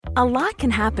A lot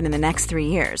can happen in the next 3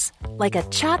 years. Like a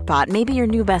chatbot may be your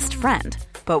new best friend.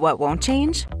 But what won't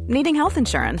change? Needing health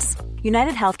insurance.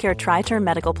 United Healthcare Tri-Term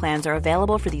Medical Plans are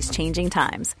available for these changing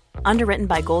times. Underwritten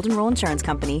by Golden Rule Insurance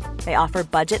Company, they offer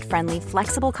budget-friendly,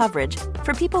 flexible coverage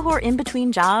for people who are in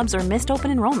between jobs or missed open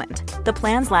enrollment. The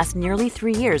plans last nearly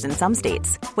 3 years in some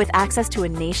states, with access to a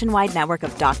nationwide network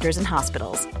of doctors and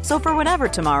hospitals. So for whatever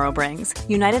tomorrow brings,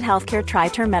 United Healthcare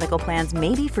Tri-Term Medical Plans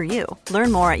may be for you.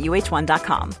 Learn more at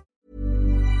uh1.com.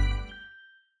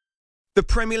 The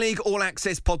Premier League All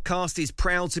Access podcast is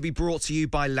proud to be brought to you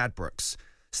by Ladbrokes.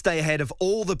 Stay ahead of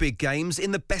all the big games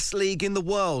in the best league in the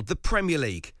world, the Premier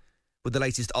League. With the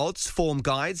latest odds, form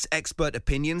guides, expert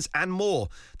opinions and more,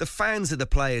 the fans are the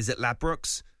players at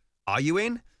Ladbrokes. Are you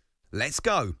in? Let's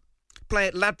go. Play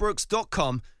at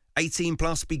ladbrokes.com, 18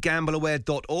 plus,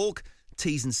 begambleaware.org.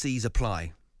 T's and C's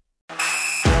apply.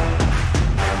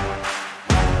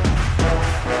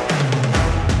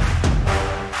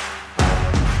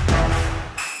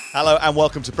 Hello and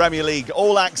welcome to Premier League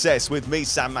All Access with me,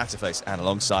 Sam Matterface, and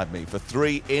alongside me for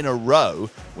 3 in a row,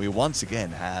 we once again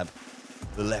have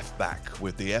the left back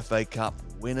with the FA Cup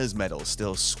winners' medal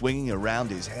still swinging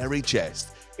around his hairy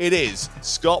chest. It is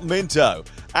Scott Minto.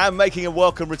 And making a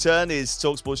welcome return is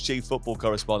TalkSport's chief football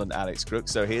correspondent Alex Crook.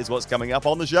 So here's what's coming up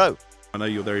on the show. I know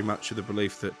you're very much of the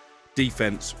belief that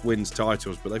defence wins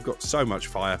titles, but they've got so much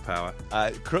firepower.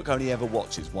 Crook only ever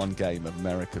watches one game of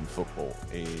American football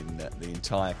in the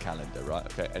entire calendar, right?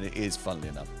 Okay, and it is, funnily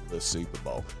enough, the Super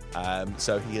Bowl.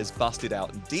 So he has busted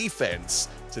out defence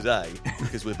today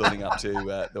because we're building up to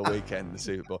the weekend, the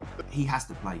Super Bowl. He has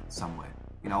to play somewhere.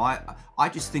 You know, I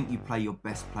just think you play your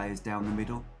best players down the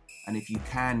middle. And if you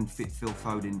can fit Phil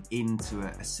Foden into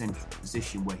a central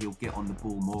position where he'll get on the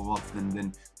ball more often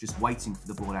than just waiting for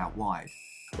the ball out wide.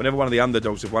 Whenever one of the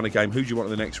underdogs have won a game, who do you want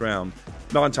in the next round?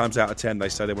 9 times out of 10, they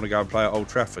say they want to go and play at Old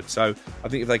Trafford. So I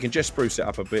think if they can just spruce it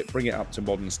up a bit, bring it up to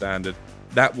modern standard,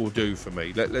 that will do for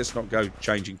me. Let's not go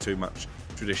changing too much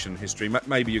tradition and history.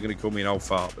 Maybe you're going to call me an old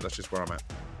fart, but that's just where I'm at.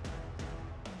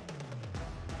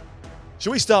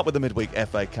 Shall we start with the midweek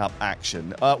FA Cup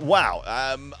action? Wow,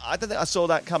 I don't think I saw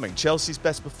that coming. Chelsea's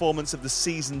best performance of the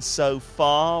season so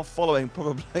far, following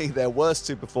probably their worst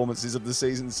 2 performances of the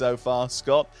season so far,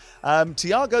 Scott.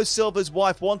 Thiago Silva's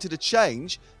wife wanted a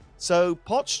change, so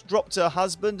Poch dropped her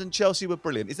husband and Chelsea were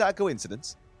brilliant. Is that a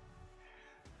coincidence?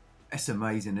 It's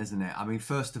amazing, isn't it? I mean,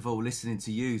 first of all, listening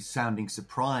to you sounding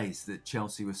surprised that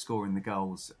Chelsea were scoring the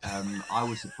goals. I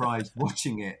was surprised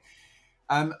watching it.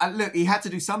 And look, he had to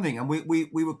do something, and we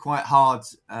were quite hard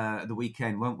at the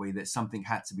weekend, weren't we? That something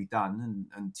had to be done,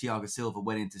 and Thiago Silva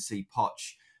went in to see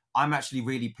Poch. I'm actually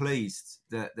really pleased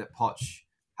that Poch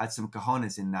had some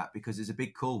cojones in that, because it's a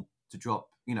big call to drop,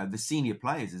 you know, the senior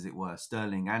players, as it were,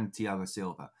 Sterling and Thiago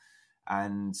Silva,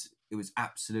 and it was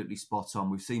absolutely spot on.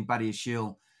 We've seen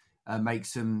Badiashile make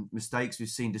some mistakes, we've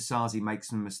seen Disasi make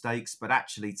some mistakes, but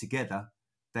actually together,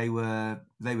 They were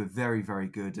very, very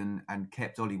good and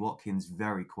kept Ollie Watkins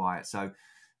very quiet. So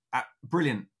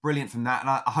brilliant from that.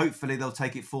 And hopefully they'll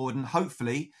take it forward, and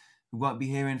hopefully we won't be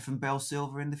hearing from Bell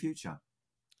Silva in the future.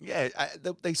 Yeah,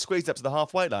 they squeezed up to the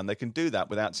halfway line. They can do that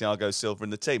without Thiago Silva in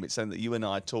the team. It's something that you and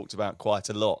I talked about quite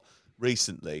a lot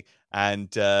recently.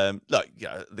 And look, you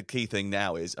know, the key thing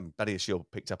now is, Badiashile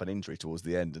picked up an injury towards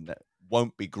the end, and that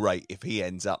won't be great if he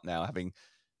ends up now having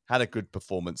had a good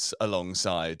performance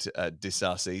alongside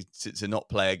Disasi to not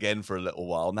play again for a little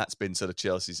while. And that's been sort of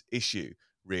Chelsea's issue,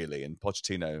 really. And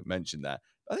Pochettino mentioned that.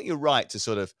 I think you're right to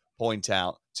sort of point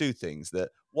out 2 things. That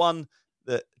one,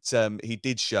 that he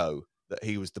did show that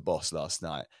he was the boss last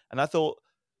night. And I thought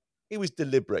he was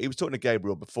deliberate. He was talking to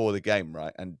Gabriel before the game,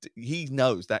 right? And he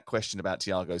knows that question about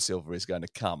Thiago Silva is going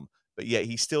to come. But yet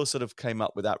he still sort of came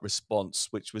up with that response,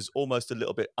 which was almost a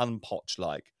little bit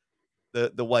un-Poch-like.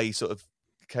 The way he sort of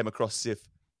came across as if,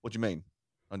 what do you mean?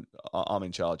 I'm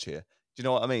in charge here. Do you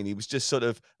know what I mean? He was just sort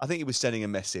of, I think he was sending a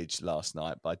message last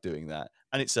night by doing that.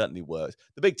 And it certainly worked.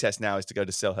 The big test now is to go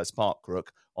to Selhurst Park,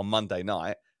 Crook, on Monday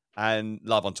night and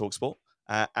live on TalkSport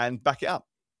and back it up.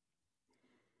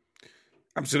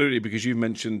 Absolutely, because you've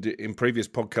mentioned in previous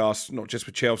podcasts, not just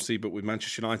with Chelsea, but with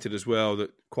Manchester United as well,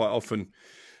 that quite often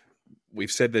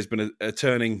we've said there's been a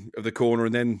turning of the corner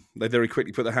and then they very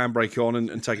quickly put the handbrake on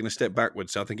and taken a step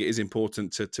backwards. So I think it is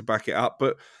important to back it up.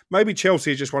 But maybe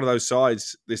Chelsea is just one of those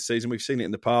sides this season. We've seen it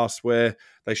in the past where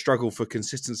they struggle for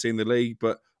consistency in the league,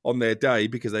 but on their day,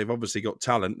 because they've obviously got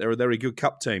talent, they're a very good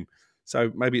cup team.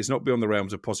 So maybe it's not beyond the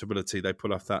realms of possibility they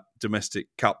pull off that domestic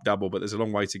cup double, but there's a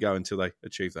long way to go until they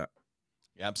achieve that.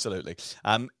 Yeah, absolutely.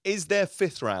 Is their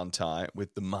 5th round tie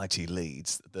with the mighty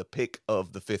Leeds the pick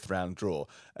of the 5th round draw?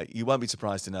 You won't be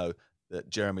surprised to know that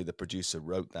Jeremy, the producer,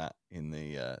 wrote that in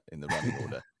the running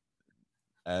order.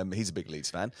 He's a big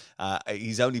Leeds fan.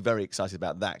 He's only very excited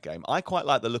about that game. I quite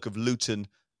like the look of Luton,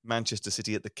 Manchester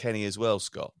City at the Kenny as well,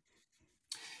 Scott.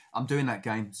 I'm doing that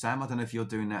game, Sam. I don't know if you're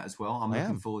doing that as well. I'm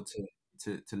looking forward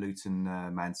to Luton,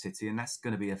 Man City, and that's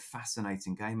going to be a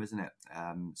fascinating game, isn't it?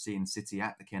 Seeing City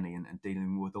at the Kenny and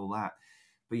dealing with all that.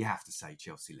 But you have to say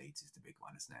Chelsea Leeds is the big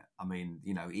one, isn't it? I mean,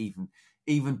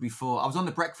 even before I was on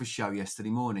the breakfast show yesterday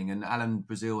morning, and Alan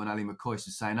Brazil and Ali McCoy were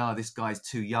saying, "Oh, this guy's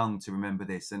too young to remember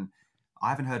this," and I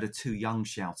haven't heard a too young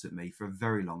shout at me for a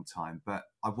very long time, but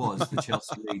I was the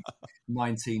Chelsea Leeds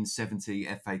 1970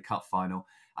 FA Cup final.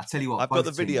 I tell you what, I've got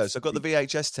the videos. I've got the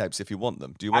VHS tapes if you want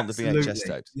them. Do you want the VHS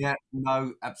tapes? Yeah,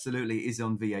 no, absolutely. It is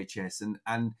on VHS.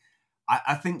 And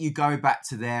I think you go back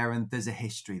to there and there's a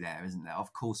history there, isn't there?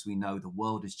 Of course, we know the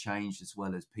world has changed as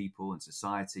well as people and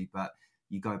society, but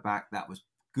you go back, that was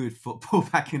good football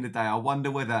back in the day. I wonder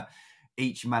whether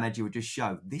each manager would just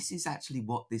show this is actually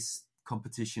what this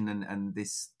competition and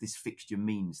this fixture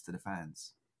means to the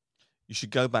fans. You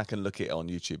should go back and look at it on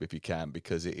YouTube if you can,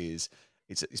 because it's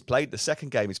played. The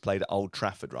second game is played at Old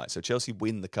Trafford, right? So Chelsea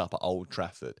win the cup at Old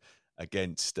Trafford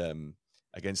against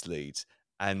Leeds,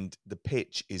 and the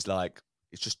pitch is like,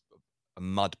 it's just a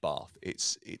mud bath.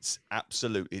 It's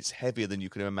absolute. It's heavier than you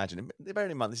can imagine.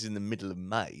 Bearing in mind, this is in the middle of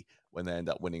May when they end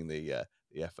up winning the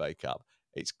FA Cup.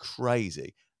 It's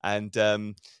crazy, and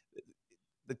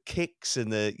the kicks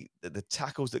and the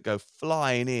tackles that go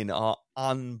flying in are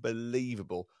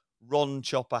unbelievable. Ron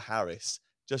Chopper Harris,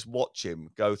 just watch him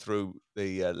go through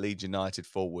the Leeds United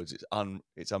forwards.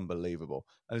 It's unbelievable.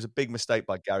 And there's a big mistake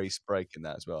by Gary Sprake in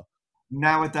that as well.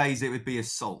 Nowadays it would be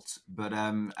assault, but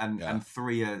and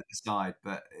 3 aside,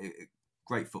 but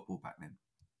great football back then.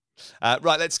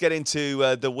 Right, let's get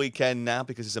into the weekend now,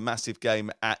 because it's a massive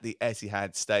game at the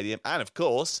Etihad Stadium, and of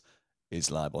course, it's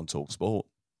live on TalkSport.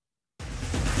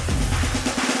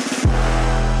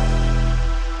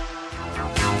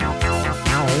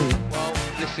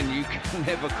 Listen, you can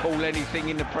never call anything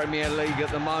in the Premier League at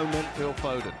the moment. Phil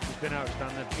Foden. He's been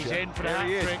outstanding. He's in for the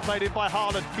hat-trick. Played in by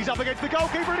Haaland. He's up against the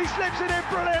goalkeeper and he slips it in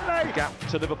brilliantly. Gap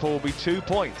to Liverpool will be 2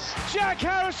 points. Jack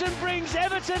Harrison brings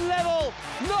Everton level.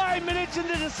 9 minutes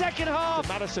into the second half.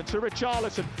 Maddison to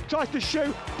Richarlison. Tries to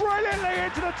shoot brilliantly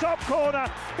into the top corner.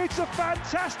 It's a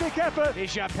fantastic effort.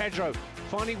 Here's João Pedro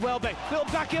finding Welbeck. Little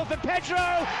backheel for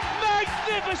Pedro.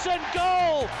 Magnificent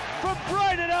goal from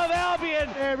Brighton of Albion.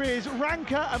 There is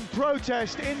rancor and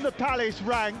protest in the Palace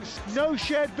ranks. No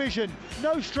shared vision,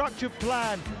 no structured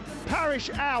plan. Parish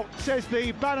out, says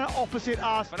the banner opposite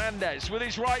us. Fernandes with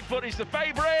his right foot is the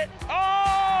favourite.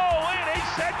 Oh, it is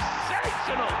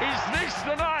sensational. Is this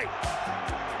the night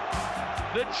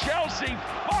that Chelsea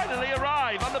finally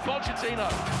arrive under Pochettino?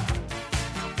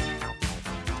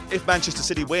 If Manchester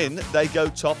City win, they go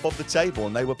top of the table,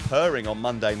 and they were purring on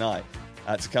Monday night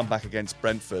to come back against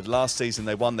Brentford. Last season,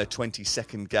 they won their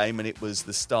 22nd game, and it was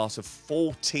the start of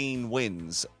 14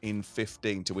 wins in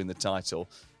 15 to win the title.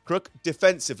 Crook,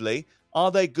 defensively, are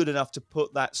they good enough to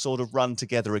put that sort of run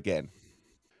together again?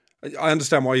 I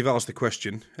understand why you've asked the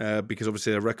question, because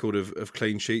obviously a record of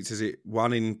clean sheets, is it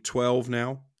 1 in 12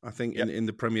 now? I think in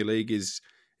the Premier League is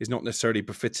not necessarily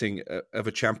befitting of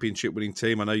a championship-winning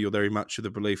team. I know you're very much of the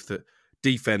belief that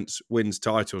defence wins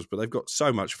titles, but they've got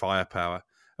so much firepower,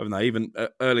 haven't they? Even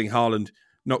Erling Haaland,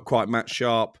 not quite match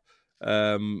sharp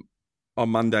on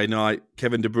Monday night.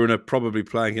 Kevin De Bruyne probably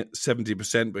playing at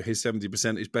 70%, but his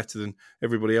 70% is better than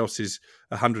everybody else's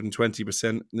 120%.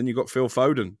 And then you've got Phil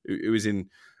Foden, who is in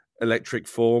electric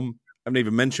form. I haven't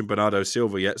even mentioned Bernardo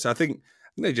Silva yet. So I think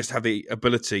they just have the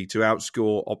ability to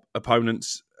outscore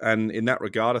opponents. And in that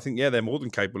regard, I think, they're more than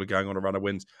capable of going on a run of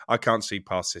wins. I can't see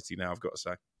past City now, I've got to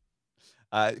say.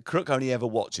 Crook only ever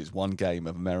watches one game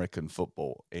of American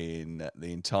football in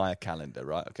the entire calendar,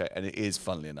 right? Okay, and it is,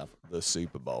 funnily enough, the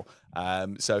Super Bowl.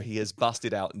 So he has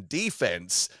busted out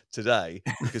defense today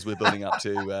because we're building up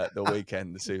to the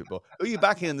weekend, the Super Bowl. Who are you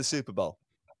backing in the Super Bowl?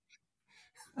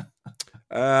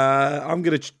 I'm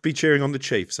going to be cheering on the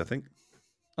Chiefs, I think.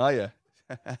 Are you?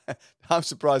 I'm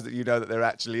surprised that you know that they're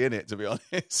actually in it, to be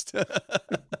honest.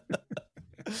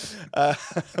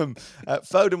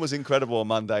 Foden was incredible on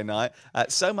Monday night.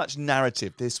 So much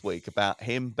narrative this week about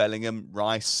him, Bellingham,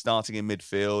 Rice starting in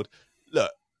midfield.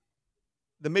 Look,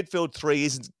 the midfield three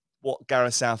isn't what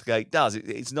Gareth Southgate does.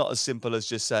 It's not as simple as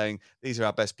just saying, these are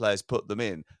our best players, put them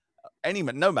in.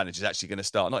 No manager is actually going to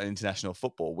start, not in international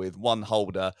football, with one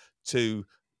holder, 2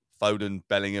 Foden,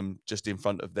 Bellingham just in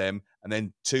front of them, and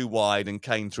then 2 wide and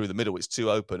Kane through the middle. It's 2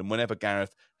 open. And whenever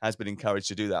Gareth has been encouraged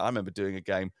to do that, I remember doing a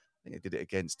game, I think I did it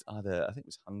against either, I think it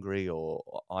was Hungary or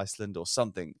Iceland or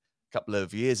something, couple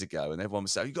of years ago, and everyone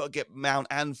was saying, you've got to get Mount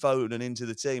and Foden into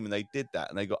the team, and they did that,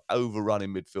 and they got overrun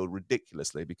in midfield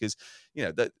ridiculously because,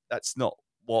 that's not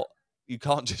what... You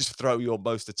can't just throw your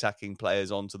most attacking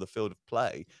players onto the field of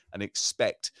play and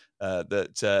expect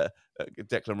that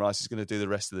Declan Rice is going to do the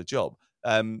rest of the job.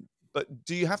 But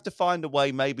do you have to find a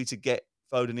way maybe to get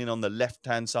Foden in on the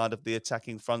left-hand side of the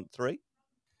attacking front three?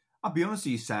 I'll be honest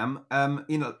with you, Sam.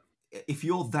 If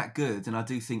you're that good, and I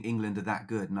do think England are that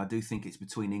good, and I do think it's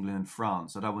between England and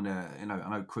France. I don't want to, I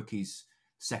know Crookie's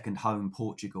second home,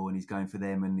 Portugal, and he's going for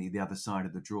them and the other side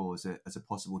of the draw as a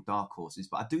possible dark horses.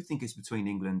 But I do think it's between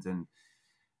England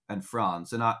and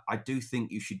France. And I do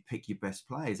think you should pick your best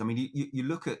players. I mean, you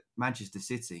look at Manchester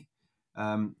City.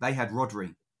 They had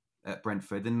Rodri at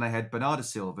Brentford, and they had Bernardo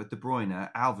Silva, De Bruyne,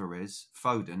 Alvarez,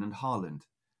 Foden, and Haaland.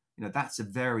 That's a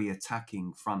very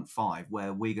attacking front five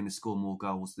where we're going to score more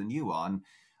goals than you are.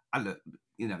 And look,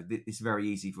 it's very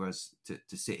easy for us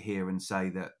to sit here and say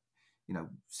that,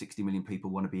 60 million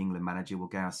people want to be England manager. Well,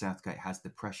 Gareth Southgate has the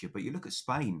pressure. But you look at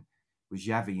Spain with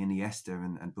Xavi, Iniesta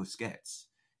and Busquets.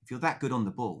 If you're that good on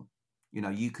the ball,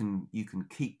 you can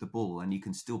keep the ball and you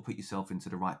can still put yourself into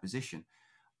the right position.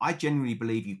 I genuinely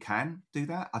believe you can do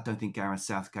that. I don't think Gareth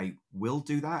Southgate will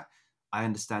do that. I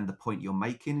understand the point you're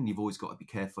making, and you've always got to be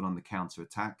careful on the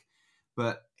counter-attack.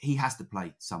 But he has to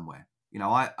play somewhere.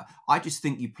 I just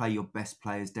think you play your best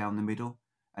players down the middle.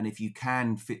 And if you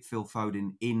can fit Phil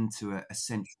Foden into a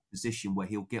central position where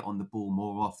he'll get on the ball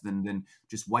more often than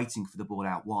just waiting for the ball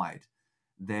out wide,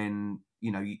 then,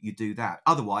 you do that.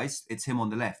 Otherwise, it's him on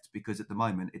the left, because at the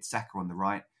moment, it's Saka on the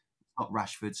right. It's not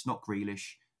Rashford, it's not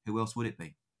Grealish. Who else would it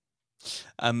be?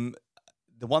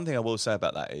 The one thing I will say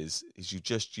about that is you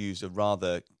just used a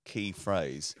rather key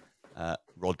phrase,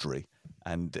 Rodri,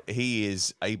 and he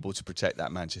is able to protect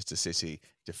that Manchester City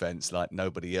defence like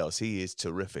nobody else. He is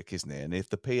terrific, isn't he? And if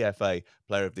the PFA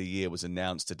Player of the Year was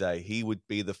announced today, he would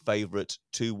be the favourite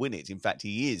to win it. In fact,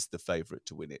 he is the favourite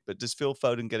to win it. But does Phil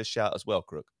Foden get a shout as well,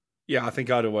 Crook? Yeah, I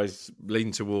think I'd always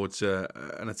lean towards an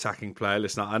attacking player.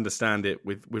 Listen, I understand it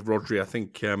with Rodri. I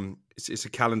think it's a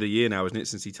calendar year now, isn't it,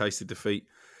 since he tasted defeat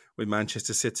with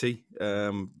Manchester City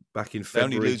back in February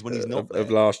they only lose when he's not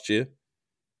of last year.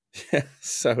 Yeah,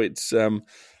 so it's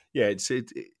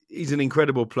he's an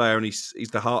incredible player, and he's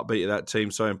the heartbeat of that team,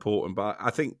 so important. But I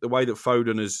think the way that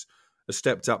Foden has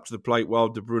stepped up to the plate while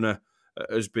De Bruyne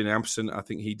has been absent, I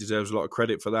think he deserves a lot of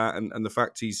credit for that. And the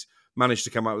fact he's managed to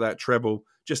come out with that treble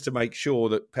just to make sure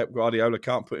that Pep Guardiola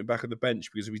can't put him back on the bench,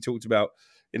 because we talked about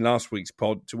in last week's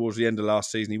pod, towards the end of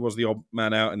last season, he was the odd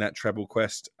man out in that treble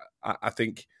quest. I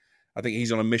think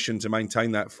he's on a mission to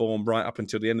maintain that form right up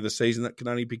until the end of the season. That can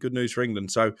only be good news for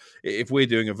England. So if we're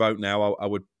doing a vote now, I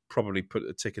would probably put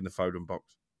a tick in the Foden box.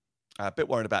 A bit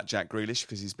worried about Jack Grealish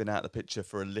because he's been out of the picture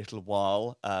for a little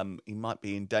while. He might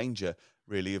be in danger,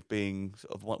 really, of being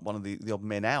sort of one of the odd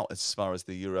men out as far as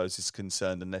the Euros is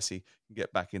concerned, unless he can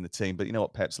get back in the team. But you know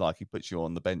what Pep's like. He puts you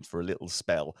on the bench for a little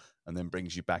spell and then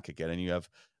brings you back again. And you have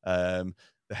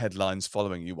the headlines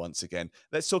following you once again.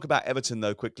 Let's talk about Everton,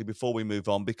 though, quickly before we move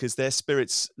on, because their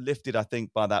spirits lifted, I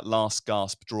think, by that last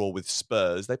gasp draw with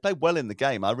Spurs. They played well in the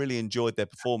game. I really enjoyed their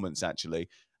performance, actually.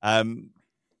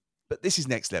 But this is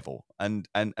next level. And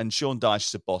Sean Dyche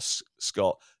is a boss,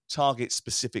 Scott. Target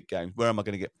specific games. Where am I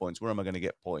going to get points? Where am I going to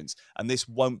get points? And this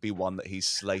won't be one that he's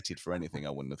slated for anything, I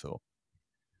wouldn't have thought.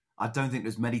 I don't think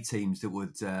there's many teams that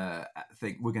would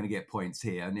think we're going to get points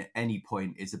here. And any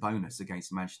point is a bonus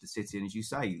against Manchester City. And as you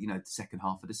say, the second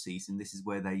half of the season, this is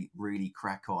where they really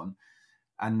crack on.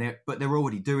 But they're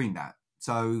already doing that.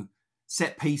 So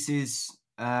set pieces,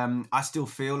 I still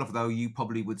feel, although you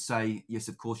probably would say, yes,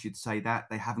 of course you'd say that,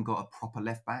 they haven't got a proper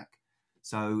left back.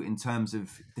 So in terms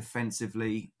of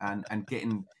defensively and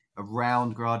getting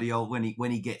around Guardiola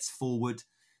when he gets forward,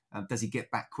 does he get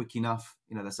back quick enough?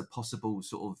 That's a possible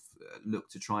sort of look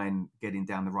to try and get him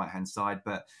down the right-hand side.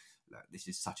 But look, this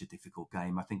is such a difficult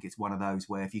game. I think it's one of those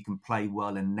where if you can play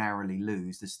well and narrowly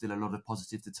lose, there's still a lot of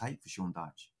positive to take for Sean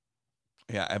Dyche.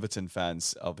 Yeah, Everton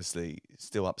fans obviously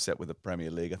still upset with the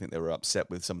Premier League. I think they were upset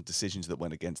with some decisions that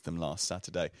went against them last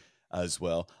Saturday as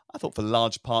well. I thought for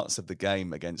large parts of the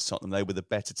game against Tottenham, they were the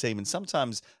better team. And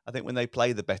sometimes I think when they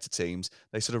play the better teams,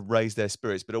 they sort of raise their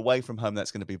spirits. But away from home,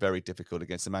 that's going to be very difficult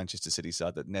against the Manchester City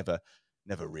side that never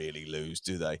really lose,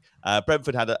 do they?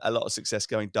 Brentford had a lot of success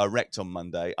going direct on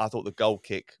Monday. I thought the goal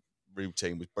kick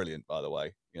routine was brilliant, by the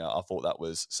way. I thought that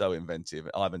was so inventive.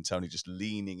 Ivan Toney just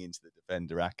leaning into the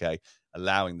defender, Ake,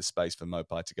 allowing the space for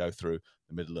Mopai to go through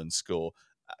the middle and score.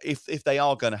 If they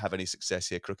are going to have any success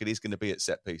here, Crook, it is going to be at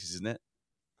set pieces, isn't it?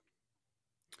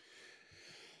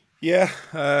 Yeah,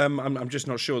 I'm just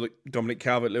not sure that Dominic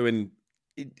Calvert-Lewin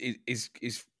is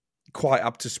quite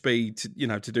up to speed to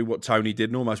do what Tony did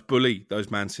and almost bully those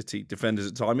Man City defenders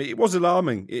at time. It was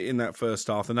alarming in that first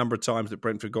half, the number of times that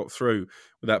Brentford got through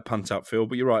with that punt upfield.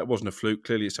 But you're right, it wasn't a fluke.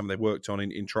 Clearly it's something they've worked on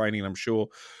in training, and I'm sure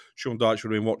Sean Dyche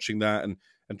would have been watching that and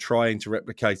trying to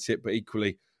replicate it. But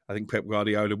equally, I think Pep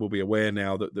Guardiola will be aware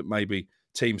now that maybe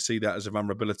teams see that as a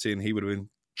vulnerability, and he would have been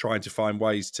trying to find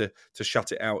ways to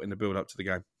shut it out in the build-up to the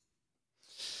game.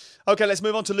 Okay, let's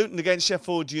move on to Luton against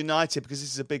Sheffield United, because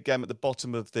this is a big game at the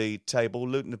bottom of the table.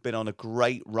 Luton have been on a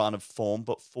great run of form,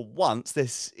 but for once,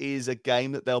 this is a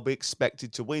game that they'll be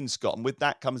expected to win, Scott. And with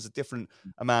that comes a different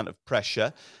amount of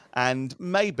pressure and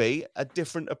maybe a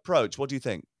different approach. What do you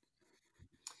think?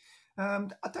 I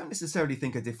don't necessarily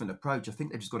think a different approach. I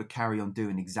think they've just got to carry on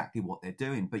doing exactly what they're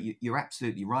doing. But you're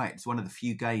absolutely right. It's one of the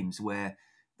few games where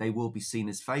they will be seen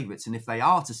as favourites. And if they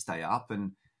are to stay up,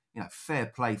 and fair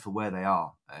play for where they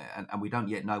are, and we don't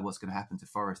yet know what's going to happen to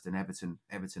Forest and Everton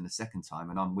the second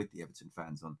time. And I'm with the Everton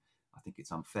fans on, I think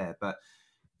it's unfair. But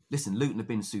listen, Luton have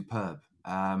been superb.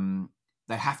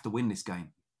 They have to win this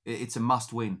game. It's a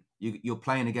must win. You're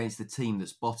playing against the team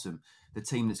that's bottom, the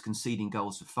team that's conceding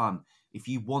goals for fun. If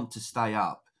you want to stay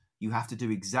up, you have to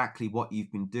do exactly what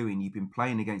you've been doing. You've been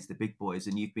playing against the big boys,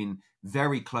 and you've been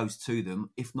very close to them,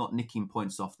 if not nicking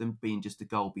points off them, being just a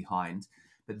goal behind.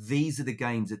 But these are the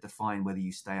games that define whether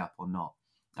you stay up or not.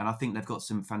 And I think they've got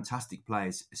some fantastic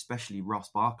players, especially Ross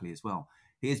Barkley as well.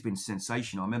 He has been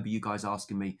sensational. I remember you guys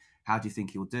asking me, how do you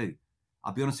think he'll do?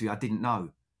 I'll be honest with you, I didn't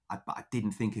know. But I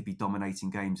didn't think he'd be dominating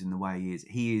games in the way he is.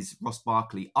 He is, Ross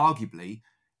Barkley, arguably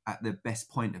at the best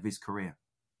point of his career.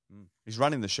 He's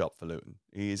running the shop for Luton.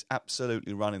 He is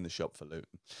absolutely running the shop for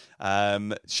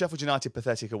Luton. Sheffield United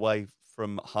pathetic away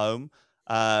from home.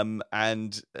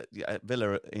 And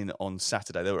Villa on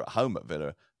Saturday, they were at home at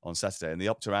Villa on Saturday, and the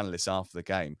Opta analysts after the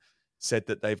game said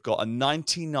that they've got a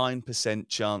 99%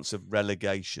 chance of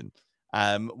relegation.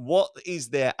 What is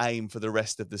their aim for the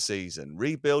rest of the season?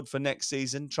 Rebuild for next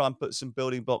season, try and put some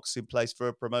building blocks in place for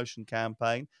a promotion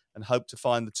campaign, and hope to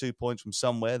find the 2 points from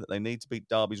somewhere that they need to beat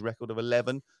Derby's record of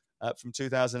 11 from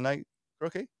 2008.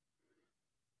 Crookie?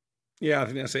 Yeah, I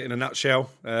think that's it in a nutshell.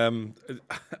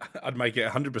 I'd make it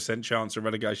 100% chance of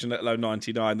relegation, let alone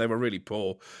 99. They were really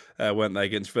poor, weren't they,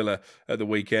 against Villa at the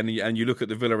weekend? And you look at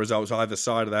the Villa results either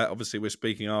side of that. Obviously, we're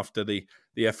speaking after the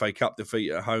FA Cup defeat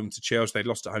at home to Chelsea. They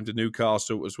lost at home to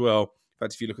Newcastle as well. In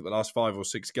fact, if you look at the last 5 or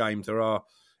 6 games, there are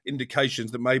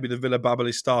indications that maybe the Villa bubble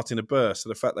is starting to burst. So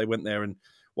the fact they went there and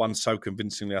won so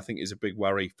convincingly, I think, is a big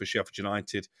worry for Sheffield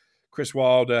United. Chris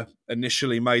Wilder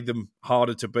initially made them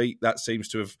harder to beat. That seems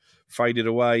to have faded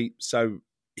away. So,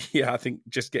 yeah, I think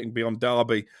just getting beyond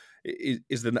Derby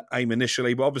is the aim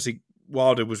initially. But obviously,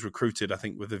 Wilder was recruited, I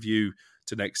think, with a view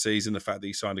to next season, the fact that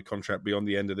he signed a contract beyond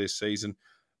the end of this season.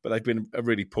 But they've been a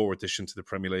really poor addition to the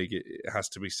Premier League, it has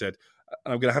to be said.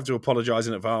 And I'm going to have to apologise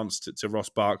in advance to Ross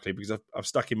Barkley, because I've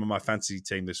stuck him on my fantasy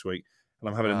team this week, and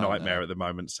I'm having a nightmare at the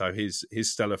moment. So his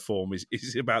stellar form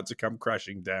is about to come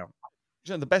crashing down.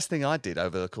 You know, the best thing I did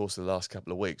over the course of the last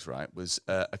couple of weeks, right, was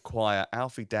acquire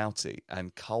Alfie Doughty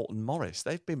and Carlton Morris.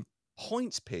 They've been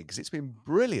points pigs. It's been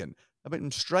brilliant. I've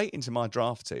been straight into my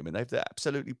draft team, and they've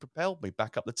absolutely propelled me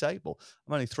back up the table.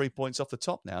 I'm only 3 points off the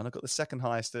top now, and I've got the second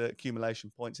highest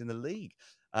accumulation points in the league.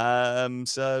 Yeah, I'm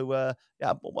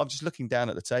just looking down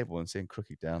at the table and seeing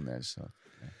Crookie down there, so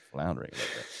floundering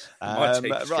a little bit.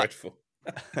 My team's dreadful.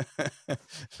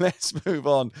 Let's move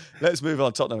on.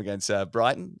 Tottenham against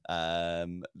Brighton.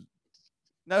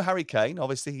 No Harry Kane.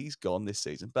 Obviously, he's gone this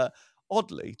season. But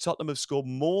oddly, Tottenham have scored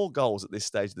more goals at this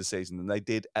stage of the season than they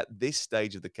did at this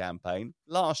stage of the campaign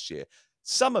last year.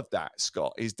 Some of that,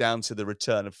 Scott, is down to the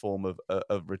return of form of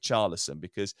Richarlison,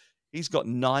 because he's got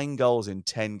 9 goals in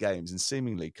 10 games and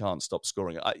seemingly can't stop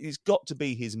scoring. It's got to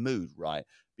be his mood, right?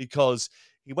 Because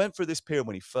he went through this period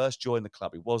when he first joined the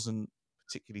club. He wasn't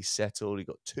particularly settled. He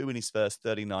got 2 in his first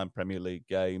 39 Premier League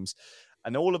games.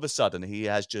 And all of a sudden, he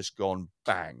has just gone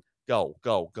bang, goal,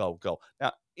 goal, goal, goal.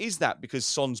 Now, is that because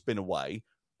Son's been away?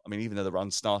 I mean, even though the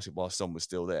run started while Son was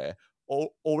still there.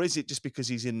 Or is it just because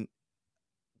he's in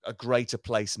a greater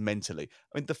place mentally?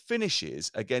 I mean, the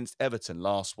finishes against Everton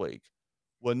last week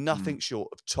were nothing short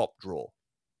of top draw.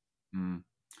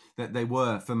 They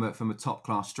were from a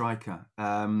top-class striker.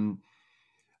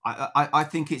 I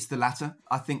think it's the latter.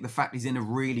 I think the fact he's in a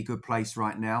really good place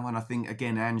right now, and I think,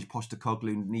 again, Ange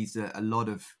Postecoglou needs a lot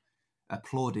of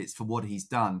plaudits for what he's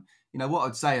done. You know, what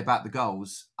I'd say about the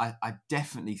goals, I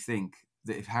definitely think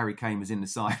that if Harry Kane was in the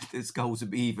side, his goals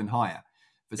would be even higher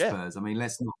for Spurs. I mean,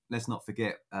 let's not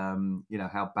forget,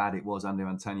 how bad it was under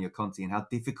Antonio Conte and how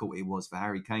difficult it was for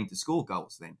Harry Kane to score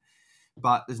goals then.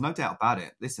 But there's no doubt about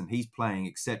it. Listen, he's playing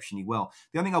exceptionally well.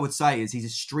 The only thing I would say is he's a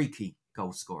streaky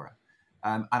goal scorer.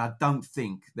 And I don't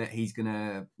think that he's going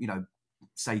to,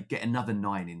 say get another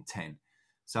 9 in 10.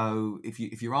 So if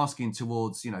you're asking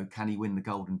towards, can he win the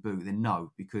Golden Boot, then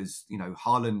no, because,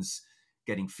 Haaland's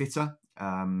getting fitter.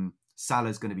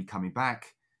 Salah's going to be coming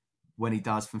back when he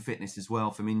does from fitness as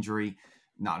well, from injury.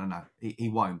 No, he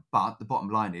won't. But the bottom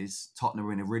line is Tottenham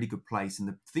are in a really good place. And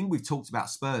the thing we've talked about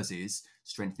Spurs is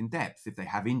strength in depth. If they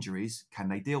have injuries, can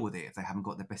they deal with it if they haven't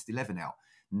got their best 11 out?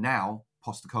 Now,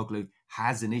 Postecoglou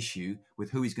has an issue with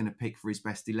who he's going to pick for his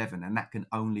best 11, and that can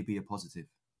only be a positive.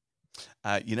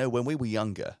 When we were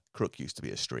younger, Crook used to be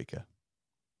a streaker.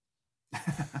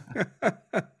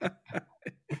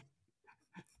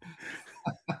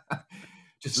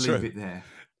 Just leave it there.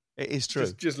 It is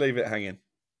true. Just leave it hanging.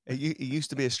 He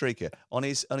used to be a streaker. On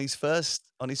his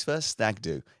first stag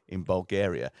do in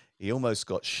Bulgaria, he almost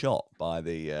got shot by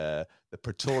the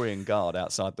Praetorian Guard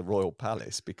outside the Royal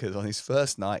Palace because on his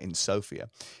first night in Sofia,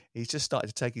 he just started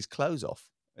to take his clothes off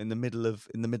in the middle of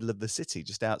the city,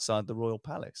 just outside the Royal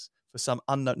Palace. For some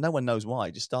unknown, no one knows why.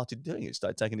 He just started doing it.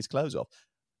 Started taking his clothes off.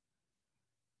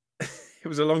 It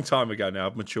was a long time ago now.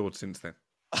 I've matured since then.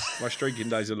 My streaking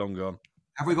days are long gone.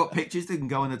 Have we got pictures that can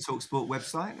go on the TalkSport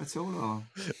website at all? Or?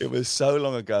 It was so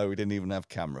long ago we didn't even have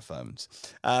camera phones.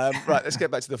 Right, let's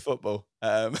get back to the football.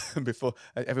 Before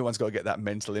everyone's got to get that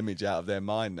mental image out of their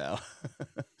mind now.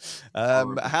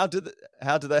 How do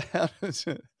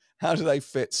they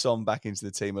fit Son back into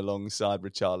the team alongside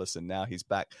Richarlison? Now he's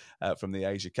back from the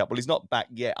Asia Cup. Well, he's not back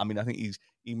yet. I mean, I think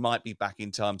he might be back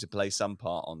in time to play some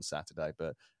part on Saturday,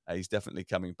 but he's definitely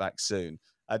coming back soon.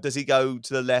 Does he go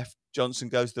to the left? Johnson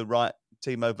goes to the right.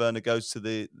 Timo Werner goes to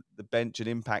the bench and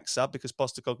impact sub because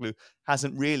Postecoglou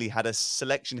hasn't really had a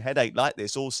selection headache like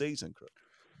this all season.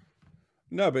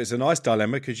 No, but it's a nice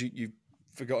dilemma because you've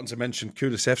forgotten to mention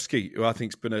Kulusevski, who I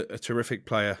think has been a terrific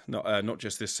player, not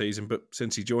just this season, but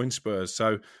since he joined Spurs.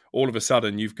 So all of a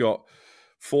sudden you've got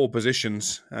 4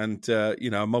 positions and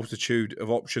a multitude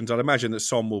of options. I'd imagine that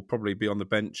Son will probably be on the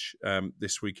bench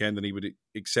this weekend, and he would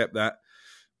accept that.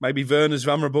 Maybe Werner's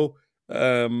vulnerable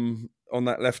on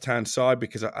that left-hand side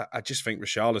because I just think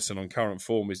Richarlison on current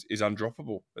form is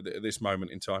undroppable at this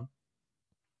moment in time.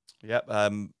 Yep,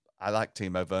 I like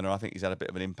Timo Werner. I think he's had a bit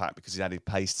of an impact because he's added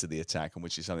pace to the attack, and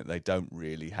which is something they don't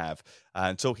really have.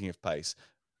 And talking of pace,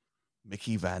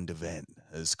 Mickey van de Ven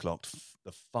has clocked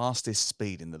the fastest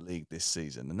speed in the league this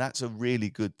season, and that's a really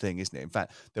good thing, isn't it? In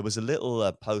fact, there was a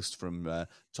little post from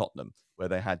Tottenham where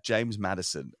they had James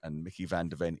Maddison and Mickey van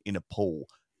de Ven in a pool,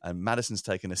 and Maddison's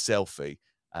taken a selfie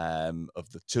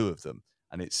of the two of them,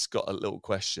 and it's got a little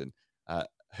question.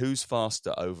 Who's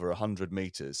faster over 100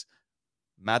 metres?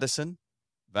 Maddison,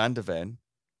 Van de Ven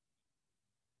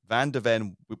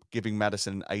giving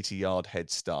Maddison an 80-yard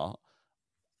head start,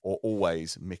 or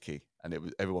always Mickey?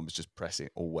 And everyone was just pressing,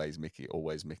 always Mickey,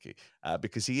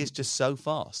 because he is just so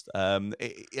fast. And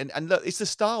look, it's the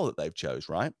style that they've chose,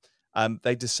 right?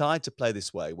 They decide to play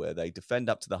this way where they defend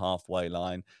up to the halfway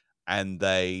line and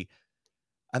they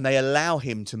allow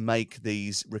him to make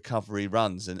these recovery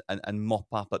runs and mop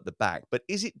up at the back. But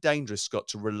is it dangerous, Scott,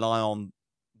 to rely on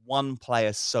one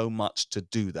player so much to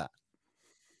do that?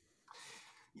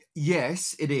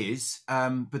 Yes, it is.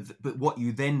 But what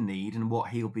you then need and what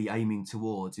he'll be aiming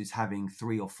towards is having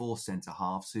 3 or 4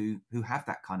 centre-halves who have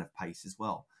that kind of pace as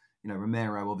well.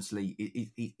 Romero, obviously,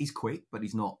 he's quick, but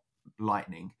he's not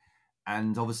lightning.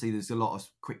 And obviously, there's a lot of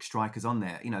quick strikers on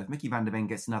there. If Mickey van de Ven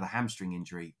gets another hamstring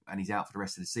injury and he's out for the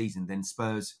rest of the season, then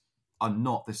Spurs are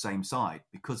not the same side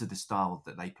because of the style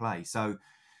that they play. So,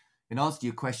 in answer to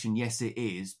your question, yes, it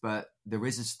is. But there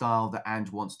is a style that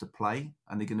Ange wants to play,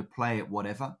 and they're going to play it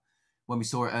whatever. When we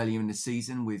saw it earlier in the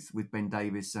season with Ben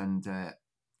Davies and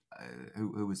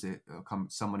who was it?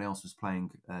 Someone else was playing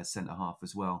centre-half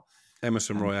as well.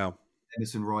 Emerson Royale,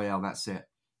 that's it.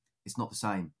 It's not the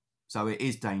same. So it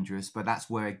is dangerous, but that's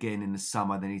where, again, in the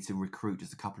summer, they need to recruit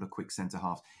just a couple of quick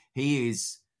centre-halves. He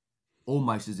is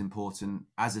almost as important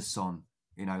as a Son,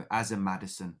 as a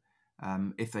Maddison,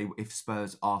 if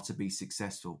Spurs are to be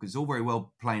successful. Because it's all very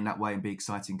well playing that way and be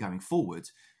exciting going forward.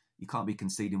 You can't be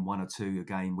conceding 1 or 2 a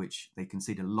game, which they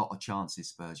concede a lot of chances,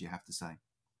 Spurs, you have to say.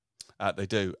 They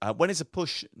do. When is a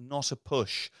push not a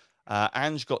push?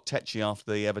 Ange got tetchy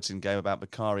after the Everton game about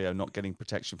Vicario not getting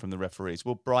protection from the referees.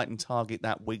 Will Brighton target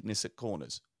that weakness at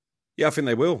corners? Yeah, I think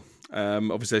they will.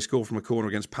 Obviously, they scored from a corner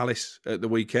against Palace at the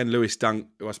weekend. Lewis Dunk,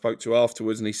 who I spoke to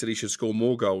afterwards, and he said he should score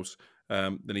more goals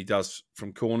than he does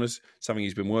from corners, something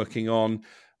he's been working on.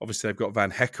 Obviously, they've got Van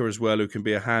Hecker as well, who can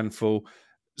be a handful.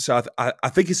 So I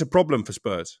think it's a problem for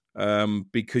Spurs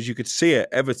because you could see it.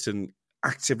 Everton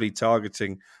actively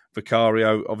targeting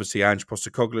Vicario. Obviously, Ange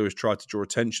Postecoglou has tried to draw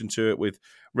attention to it with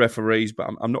referees, but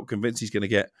I'm not convinced he's going to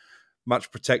get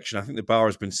much protection. I think the bar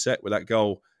has been set with that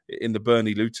goal in the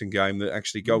Burnley-Luton game that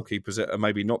actually goalkeepers are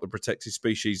maybe not the protected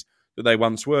species that they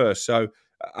once were. So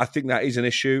I think that is an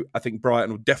issue. I think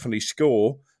Brighton will definitely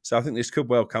score. So I think this could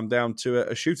well come down to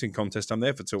a shooting contest. I'm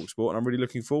there for TalkSport, and I'm really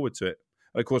looking forward to it.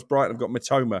 And of course, Brighton have got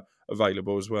Mitoma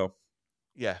available as well.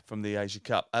 Yeah, from the Asia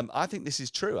Cup. I think this is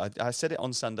true. I said it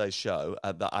on Sunday's show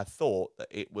that I thought that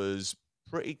it was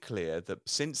pretty clear that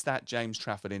since that James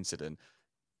Trafford incident,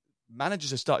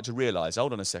 managers have started to realise,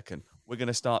 hold on a second, we're going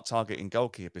to start targeting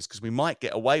goalkeepers because we might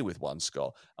get away with one,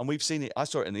 Scott. And we've seen it. I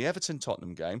saw it in the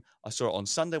Everton-Tottenham game. I saw it on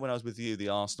Sunday when I was with you, the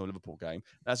Arsenal-Liverpool game.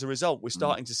 As a result, we're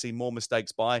starting to see more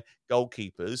mistakes by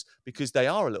goalkeepers because they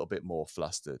are a little bit more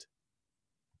flustered.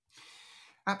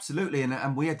 Absolutely.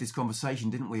 And we had this conversation,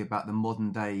 didn't we, about the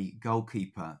modern-day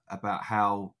goalkeeper, about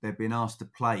how they've been asked to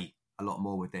play a lot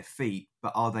more with their feet,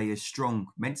 but are they as strong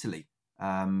mentally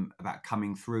about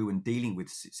coming through and dealing with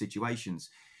situations?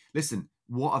 Listen,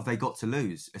 what have they got to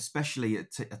lose, especially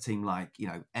at a team like,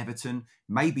 Everton,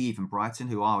 maybe even Brighton,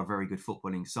 who are a very good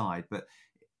footballing side. But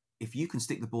if you can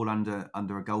stick the ball under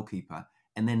a goalkeeper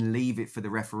and then leave it for the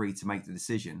referee to make the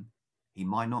decision, he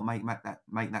might not make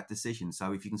that decision.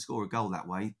 So if you can score a goal that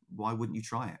way, why wouldn't you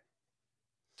try it?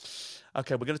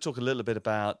 Okay, we're going to talk a little bit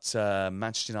about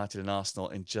Manchester United and Arsenal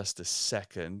in just a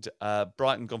second.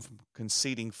 Brighton gone from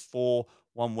conceding 4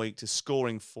 1 week to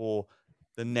scoring 4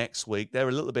 the next week. They're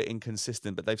a little bit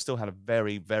inconsistent, but they've still had a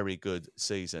very, very good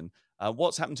season.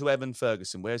 What's happened to Evan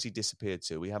Ferguson? Where's he disappeared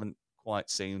to? We haven't quite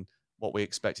seen what we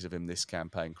expected of him this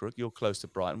campaign. Crook, you're close to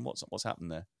Brighton. What's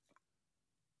happened there?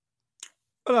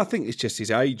 Well, I think it's just his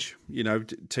age.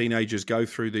 Teenagers go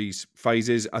through these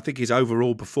phases. I think his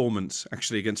overall performance,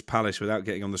 actually, against Palace without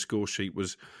getting on the score sheet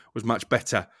was much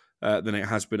better than it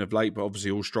has been of late. But obviously,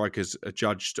 all strikers are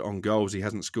judged on goals. He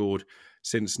hasn't scored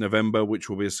since November, which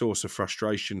will be a source of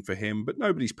frustration for him. But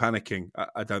nobody's panicking,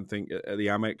 I don't think, at the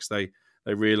Amex.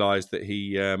 They realise that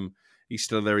he's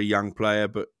still a very young player,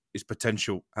 but his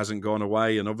potential hasn't gone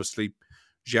away. And obviously,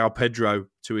 João Pedro,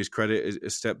 to his credit,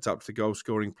 has stepped up to the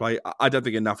goal-scoring play. I don't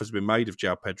think enough has been made of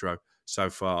João Pedro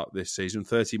so far this season.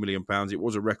 £30 million. It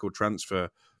was a record transfer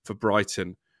for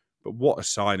Brighton. But what a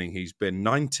signing he's been.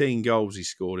 19 goals he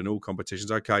scored in all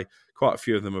competitions. Okay, quite a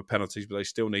few of them are penalties, but they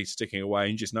still need sticking away.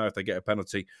 And just know if they get a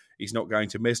penalty, he's not going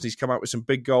to miss. And he's come out with some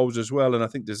big goals as well. And I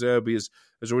think De Zerbi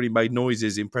has already made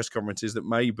noises in press conferences that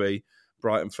maybe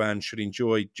Brighton fans should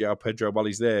enjoy João Pedro while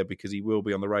he's there because he will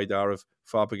be on the radar of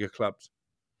far bigger clubs.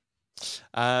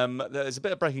 There's a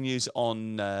bit of breaking news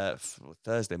on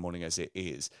Thursday morning as it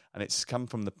is, and it's come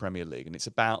from the Premier League, and it's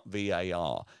about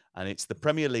VAR, and it's the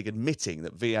Premier League admitting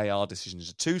that VAR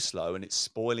decisions are too slow and it's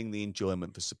spoiling the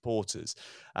enjoyment for supporters.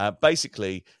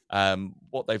 Basically,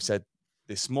 what they've said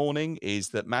this morning is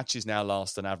that matches now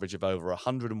last an average of over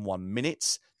 101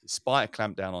 minutes, despite a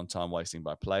clampdown on time wasting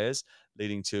by players,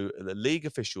 leading to the league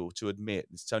official to admit,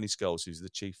 it's Tony Scholes, who's the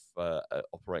chief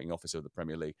operating officer of the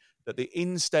Premier League, that the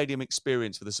in-stadium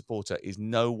experience for the supporter is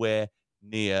nowhere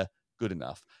near good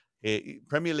enough.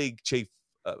 Premier League chief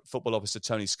football officer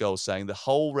Tony Scholes saying the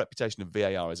whole reputation of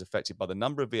VAR is affected by the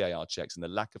number of VAR checks and the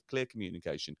lack of clear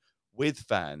communication with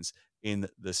fans in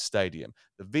the stadium.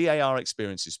 The VAR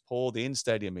experience is poor. The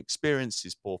in-stadium experience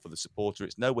is poor for the supporter.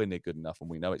 It's nowhere near good enough, and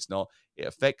we know it's not. It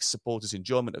affects supporters'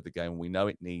 enjoyment of the game, and we know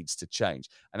it needs to change.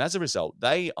 And as a result,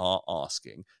 they are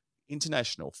asking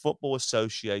International Football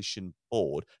Association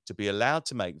Board to be allowed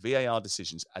to make VAR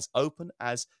decisions as open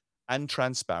and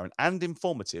transparent and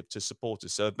informative to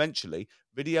supporters. So eventually,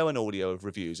 video and audio of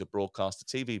reviews are broadcast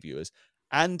to TV viewers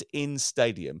and in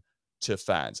stadium to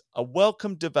fans. A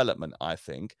welcome development, I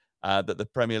think, that the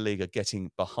Premier League are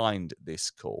getting behind this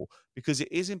call because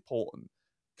it is important.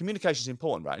 Communication is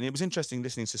important, right? And it was interesting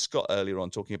listening to Scott earlier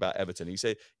on talking about Everton. You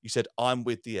said, I'm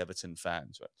with the Everton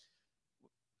fans.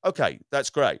 Right? Okay, that's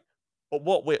great. But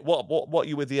what are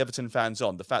you with the Everton fans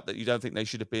on? The fact that you don't think they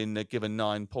should have been given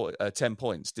 10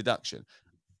 points deduction.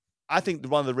 I think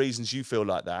one of the reasons you feel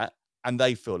like that and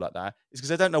they feel like that is because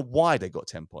they don't know why they got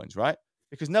 10 points, right?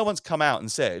 Because no one's come out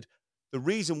and said, the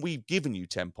reason we've given you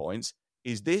 10 points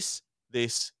is this,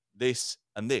 this, this,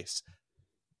 and this.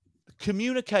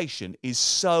 Communication is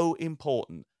so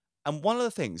important. And one of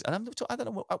the things, and I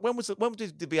don't know, when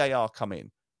did the VAR come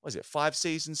in? Was it 5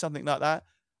 seasons, something like that?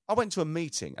 I went to a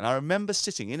meeting, and I remember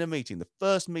sitting in a meeting, the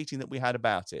first meeting that we had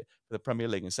about it for the Premier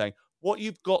League, and saying, what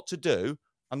you've got to do,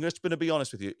 I'm just going to be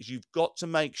honest with you, is you've got to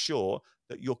make sure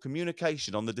that your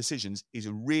communication on the decisions is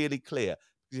really clear.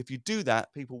 Because if you do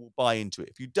that, people will buy into it.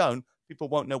 If you don't, people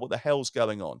won't know what the hell's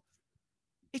going on.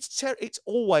 It's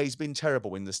always been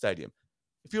terrible in the stadium.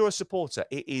 If you're a supporter,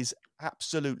 it is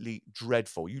absolutely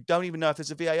dreadful. You don't even know if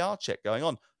there's a VAR check going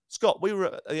on. Scott, we were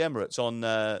at the Emirates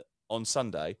on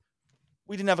Sunday.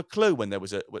 We didn't have a clue when there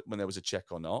was a check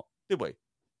or not, did we?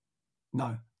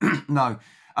 No, no.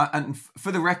 And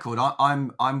for the record,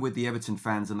 I'm with the Everton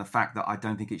fans on the fact that I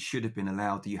don't think it should have been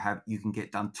allowed. You can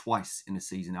get done twice in a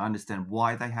season. I understand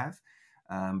why they have,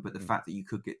 but the fact that you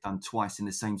could get done twice in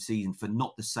the same season for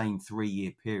not the same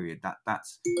 3-year period,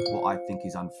 that's what I think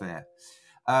is unfair.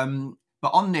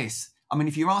 But on this, I mean,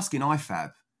 if you're asking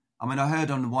IFAB, I mean, I heard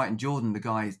on White and Jordan, the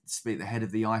guy speak, the head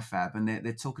of the IFAB, and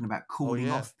they're talking about cooling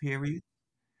off period.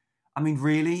 I mean,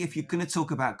 really, if you're going to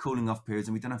talk about cooling off periods,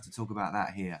 and we don't have to talk about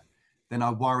that here, then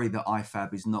I worry that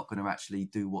IFAB is not going to actually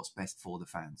do what's best for the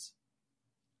fans.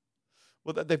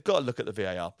 Well, they've got to look at the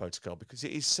VAR protocol because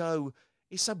it's so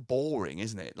boring,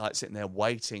 isn't it? Like sitting there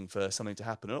waiting for something to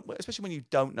happen, especially when you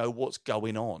don't know what's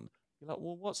going on. You're like,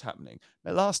 well, what's happening?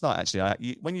 Now, last night,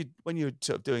 actually, when you're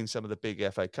sort of doing some of the big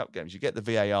FA Cup games, you get the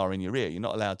VAR in your ear. You're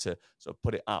not allowed to sort of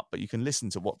put it up, but you can listen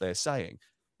to what they're saying.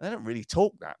 And they don't really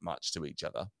talk that much to each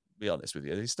other. Be honest with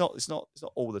you, it's not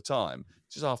all the time.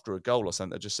 Just after a goal or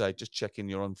something, they just say, just check in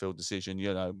your on-field decision.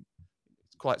 You know,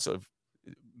 it's quite sort of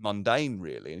mundane,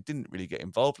 really. And it didn't really get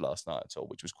involved last night at all,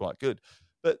 which was quite good.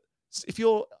 But if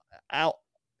you're out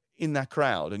in that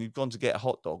crowd and you've gone to get a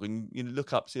hot dog and you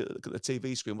look at the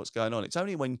TV screen, what's going on? It's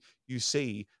only when you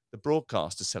see the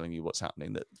broadcasters telling you what's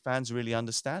happening that fans really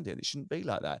understand it. It shouldn't be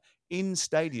like that. In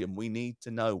stadium, we need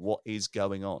to know what is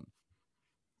going on.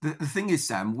 The thing is,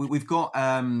 Sam, we've got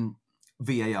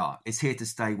VAR. It's here to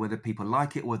stay, whether people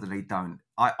like it, whether they don't.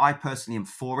 I personally am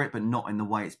for it, but not in the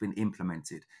way it's been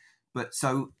implemented. But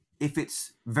so if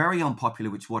it's very unpopular,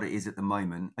 which what it is at the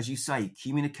moment, as you say,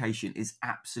 communication is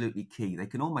absolutely key. They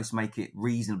can almost make it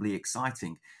reasonably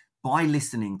exciting by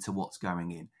listening to what's going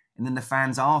in. And then the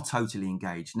fans are totally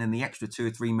engaged. And then the extra 2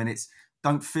 or 3 minutes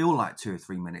don't feel like 2 or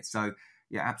 3 minutes. So,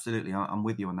 yeah, absolutely. I'm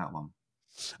with you on that one.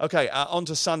 Okay, on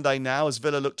to Sunday now as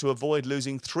Villa look to avoid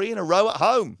losing 3 in a row at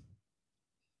home.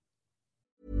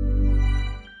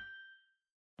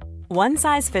 One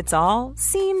size fits all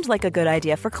seemed like a good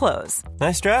idea for clothes.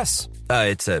 Nice dress.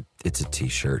 It's a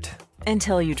t-shirt.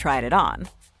 Until you tried it on.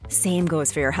 Same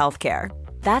goes for your healthcare.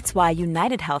 That's why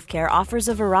United Healthcare offers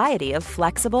a variety of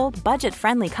flexible,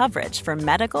 budget-friendly coverage for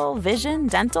medical, vision,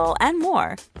 dental, and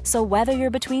more. So whether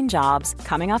you're between jobs,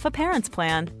 coming off a parent's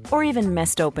plan, or even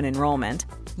missed open enrollment,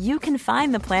 you can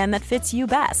find the plan that fits you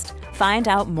best. Find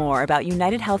out more about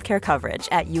United Healthcare coverage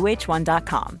at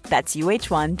uh1.com. That's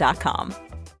uh1.com.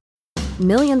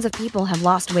 Millions of people have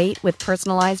lost weight with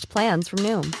personalized plans from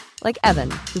Noom. Like Evan,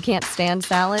 who can't stand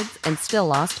salads and still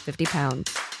lost 50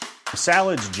 pounds.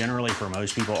 Salads generally for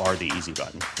most people are the easy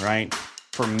button, right?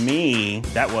 For me,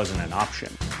 that wasn't an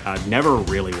option. I never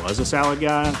really was a salad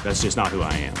guy. That's just not who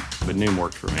I am. But Noom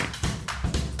worked for me.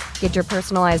 Get your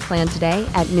personalized plan today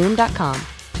at Noom.com.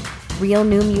 Real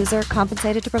Noom user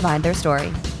compensated to provide their story.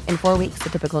 In 4 weeks, the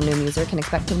typical Noom user can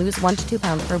expect to lose 1 to 2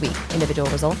 pounds per week. Individual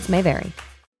results may vary.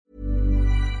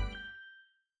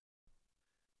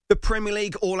 The Premier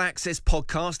League All Access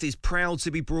podcast is proud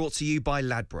to be brought to you by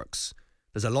Ladbrokes.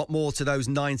 There's a lot more to those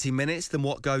 90 minutes than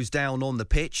what goes down on the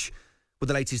pitch. With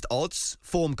the latest odds,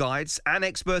 form guides and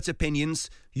expert opinions,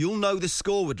 you'll know the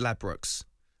score with Ladbrokes.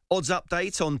 Odds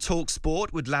update on Talk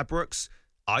Sport with Ladbrokes.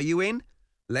 Are you in?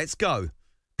 Let's go.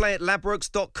 Play at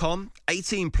ladbrokes.com,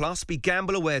 18 plus,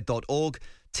 begambleaware.org.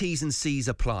 T's and C's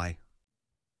apply.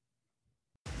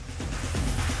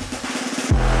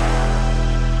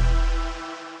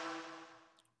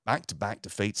 Back-to-back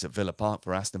defeats at Villa Park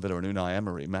for Aston Villa and Unai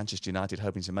Emery. Manchester United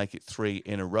hoping to make it 3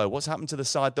 in a row. What's happened to the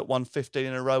side that won 15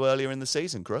 in a row earlier in the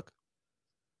season, Crook?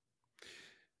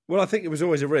 Well, I think it was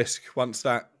always a risk once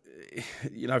that,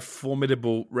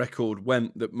 formidable record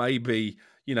went that maybe,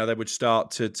 they would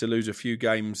start to lose a few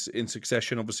games in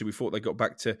succession. Obviously, we thought they got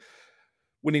back to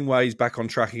winning ways, back on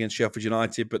track against Sheffield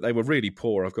United, but they were really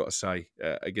poor, I've got to say,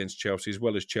 against Chelsea. As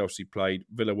well as Chelsea played,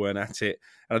 Villa weren't at it.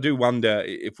 And I do wonder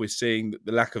if we're seeing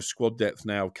the lack of squad depth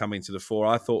now coming to the fore.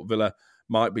 I thought Villa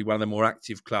might be one of the more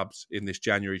active clubs in this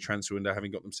January transfer window,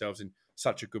 having got themselves in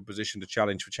such a good position to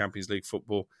challenge for Champions League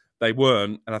football. They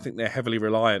weren't, and I think they're heavily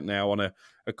reliant now on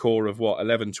a core of,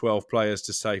 11, 12 players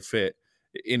to stay fit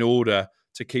in order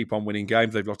to keep on winning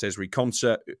games. They've lost Ezri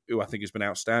Konsa, who I think has been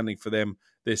outstanding for them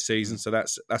this season. So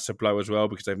that's a blow as well,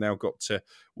 because they've now got to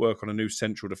work on a new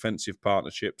central defensive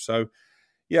partnership. So,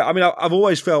 yeah, I mean, I've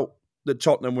always felt that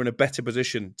Tottenham were in a better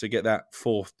position to get that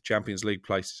 4th Champions League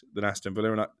place than Aston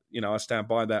Villa. And, I stand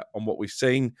by that on what we've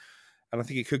seen. And I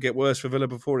think it could get worse for Villa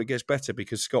before it gets better,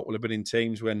 because Scott will have been in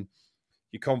teams when,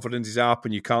 your confidence is up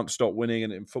and you can't stop winning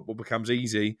and football becomes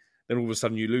easy, then all of a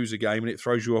sudden you lose a game and it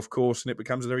throws you off course and it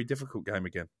becomes a very difficult game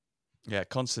again. Yeah,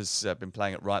 Konsa's been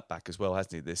playing at right back as well,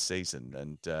 hasn't he, this season?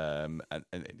 And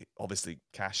obviously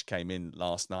Cash came in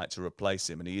last night to replace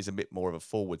him, and he is a bit more of a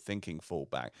forward-thinking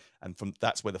fullback. And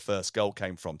that's where the first goal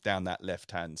came from, down that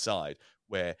left-hand side,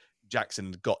 where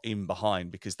Jackson got in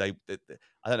behind because I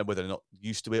don't know whether they're not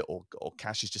used to it or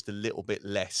Cash is just a little bit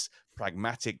less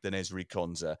pragmatic than Ezri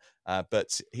Konsa.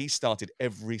 But he started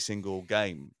every single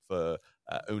game for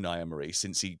Unai Emery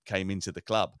since he came into the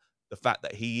club. The fact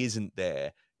that he isn't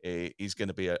there is going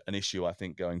to be an issue, I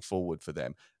think, going forward for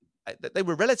them. They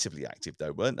were relatively active,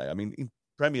 though, weren't they? I mean, in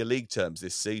Premier League terms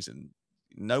this season,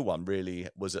 no one really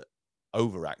was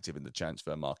overactive in the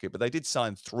transfer market, but they did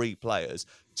sign 3 players,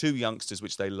 2 youngsters,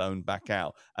 which they loaned back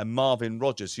out, and Marvin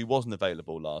Rodgers, who wasn't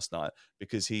available last night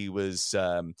because he was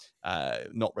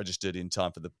not registered in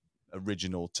time for the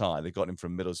original tie. They got him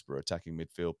from Middlesbrough, attacking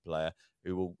midfield player,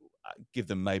 who will give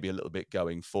them maybe a little bit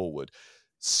going forward.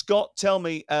 Scott, tell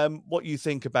me what you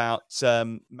think about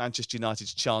Manchester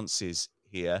United's chances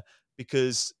here,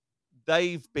 because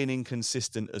they've been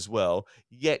inconsistent as well,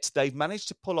 yet they've managed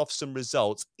to pull off some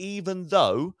results, even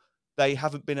though they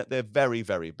haven't been at their very,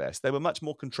 very best. They were much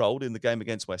more controlled in the game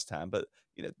against West Ham, but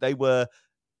they were,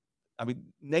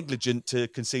 negligent to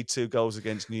concede 2 goals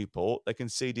against Newport. They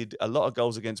conceded a lot of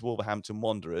goals against Wolverhampton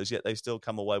Wanderers, yet they still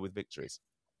come away with victories.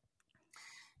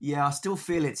 Yeah, I still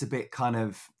feel it's a bit kind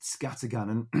of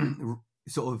scattergun and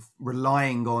sort of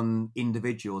relying on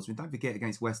individuals. I mean, don't forget,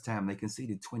 against West Ham, they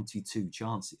conceded 22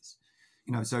 chances.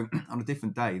 So on a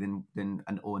different day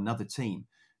or another team,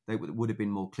 they would have been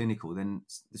more clinical. Then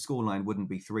the scoreline wouldn't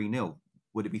be 3-0.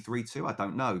 Would it be 3-2? I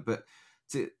don't know. But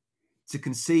to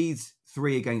concede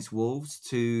 3 against Wolves,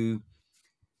 to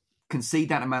concede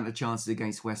that amount of chances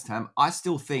against West Ham, I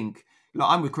still think. Look,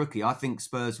 I'm with Crookie. I think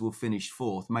Spurs will finish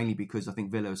 4th, mainly because I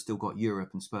think Villa has still got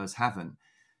Europe and Spurs haven't.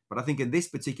 But I think in this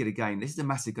particular game, this is a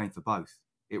massive game for both.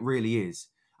 It really is.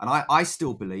 And I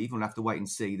still believe, we'll have to wait and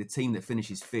see, the team that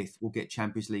finishes 5th will get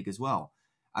Champions League as well.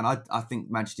 And I think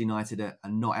Manchester United are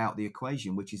not out the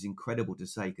equation, which is incredible to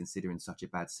say considering such a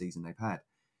bad season they've had.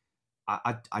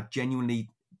 I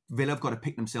genuinely, Villa have got to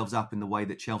pick themselves up in the way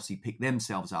that Chelsea picked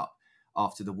themselves up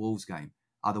after the Wolves game.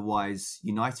 Otherwise,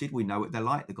 United, we know what they're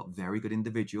like. They've got very good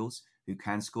individuals who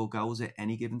can score goals at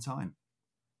any given time.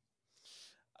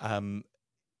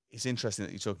 It's interesting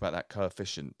that you talk about that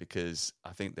coefficient, because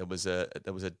I think there was a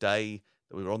day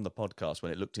that we were on the podcast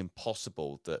when it looked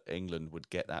impossible that England would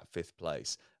get that 5th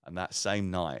place. And that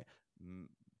same night,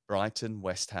 Brighton,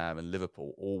 West Ham and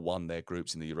Liverpool all won their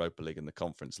groups in the Europa League and the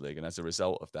Conference League. And as a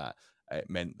result of that, it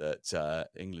meant that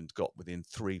England got within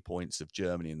 3 points of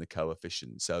Germany in the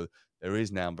coefficient. So there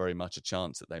is now very much a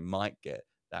chance that they might get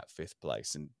that 5th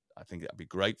place. And I think that'd be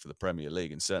great for the Premier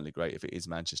League, and certainly great if it is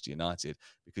Manchester United,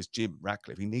 because Jim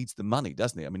Ratcliffe, he needs the money,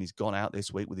 doesn't he? I mean, he's gone out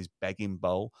this week with his begging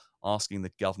bowl, asking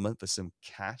the government for some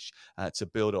cash to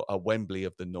build a Wembley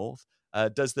of the North.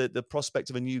 Does the prospect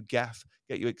of a new gaff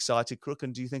get you excited, Crook?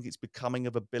 And do you think it's becoming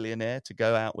of a billionaire to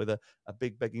go out with a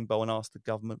big begging bowl and ask the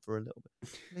government for a little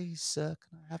bit? Please, sir,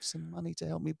 can I have some money to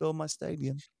help me build my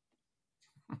stadium?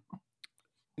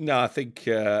 No, I think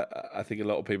a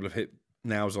lot of people have hit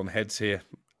nails on heads here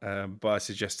by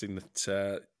suggesting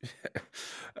that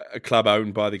a club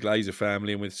owned by the Glazer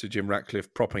family and with Sir Jim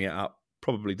Ratcliffe propping it up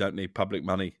probably don't need public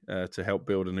money to help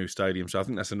build a new stadium. So I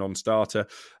think that's a non-starter.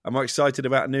 Am I excited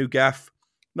about a new gaff?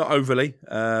 Not overly.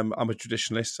 I'm a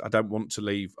traditionalist. I don't want to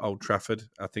leave Old Trafford.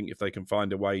 I think if they can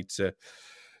find a way to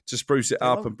spruce it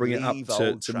up and bring it up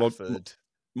to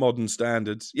modern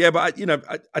standards. Yeah, but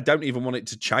I don't even want it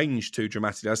to change too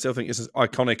dramatically. I still think it's as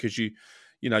iconic as you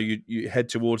head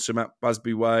towards St.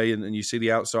 Busby Way and you see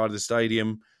the outside of the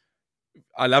stadium.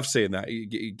 I love seeing that.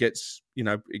 It gets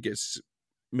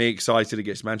me excited. It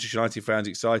gets Manchester United fans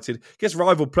excited. It gets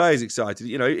rival players excited.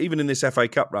 Even in this FA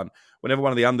Cup run, whenever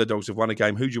one of the underdogs have won a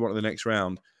game, who do you want in the next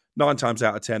round? 9 times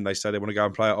out of 10, they say they want to go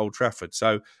and play at Old Trafford.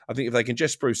 So I think if they can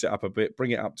just spruce it up a bit,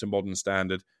 bring it up to modern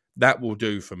standard, that will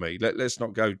do for me. Let's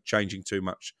not go changing too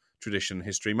much tradition and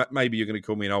history. Maybe you're going to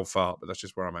call me an old fart, but that's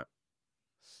just where I'm at.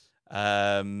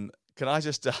 Can I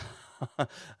just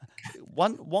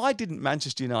why didn't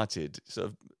Manchester United sort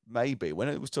of, maybe when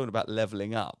it was talking about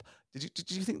levelling up,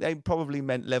 did you think they probably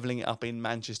meant levelling it up in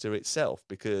Manchester itself,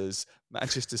 because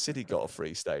Manchester City got a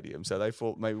free stadium, so they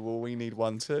thought maybe we need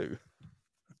one too?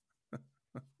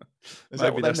 Is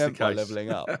that what they meant by levelling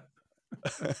up?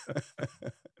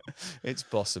 It's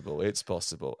possible. It's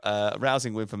possible.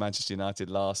 Rousing win for Manchester United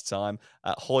last time.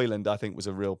 Højlund, I think, was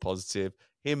a real positive.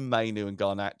 Him, Mainu and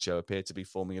Garnacho appear to be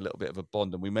forming a little bit of a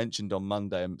bond. And we mentioned on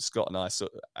Monday, and Scott and I,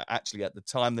 actually at the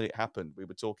time that it happened, we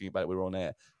were talking about it, we were on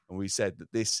air, and we said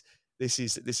that this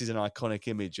is an iconic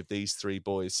image of these three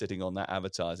boys sitting on that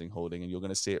advertising hoarding, and you're going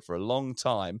to see it for a long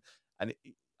time. And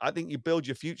I think you build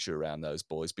your future around those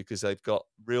boys because they've got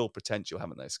real potential,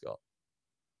 haven't they, Scott?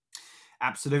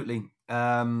 Absolutely.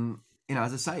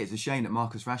 As I say, it's a shame that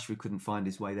Marcus Rashford couldn't find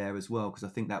his way there as well, because I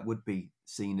think that would be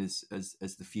seen as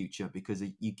the future, because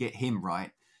you get him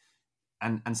right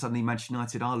and suddenly Manchester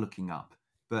United are looking up.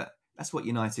 But that's what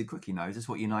United quickly knows. That's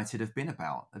what United have been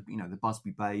about. The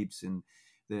Busby Babes and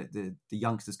the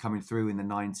youngsters coming through in the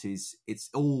 90s. It's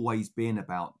always been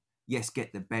about, yes,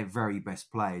 get the very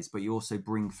best players, but you also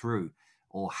bring through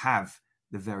or have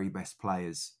the very best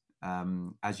players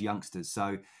as youngsters.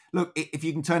 So look, if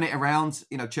you can turn it around,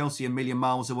 Chelsea a million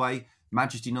miles away,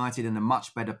 Manchester United in a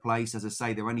much better place. As I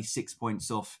say, they're only 6 points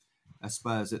off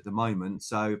Spurs at the moment.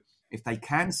 So if they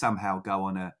can somehow go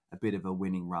on a bit of a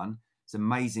winning run, it's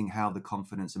amazing how the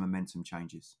confidence and momentum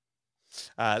changes.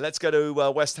 Let's go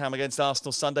to West Ham against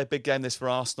Arsenal Sunday. Big game this for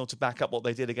Arsenal to back up what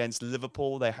they did against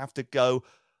Liverpool. They have to go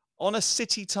on a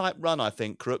City-type run, I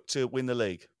think, Crook, to win the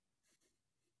league.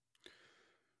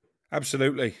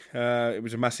 Absolutely. It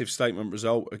was a massive statement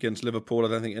result against Liverpool. I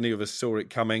don't think any of us saw it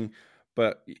coming,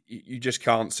 but you just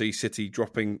can't see City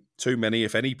dropping too many,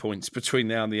 if any, points between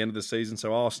now and the end of the season.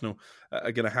 So Arsenal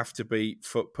are going to have to be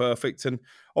foot perfect. And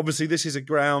obviously this is a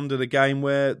ground and a game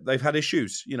where they've had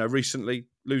issues. Recently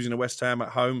losing to West Ham at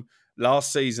home,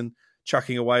 last season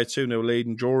chucking away a 2-0 lead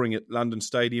and drawing at London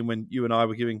Stadium when you and I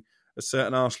were giving a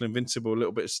certain Arsenal Invincible a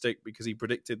little bit of stick because he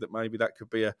predicted that maybe that could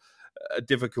be a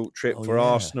difficult trip for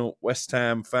Arsenal. West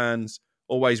Ham fans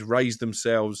always raise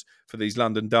themselves for these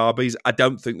London derbies. I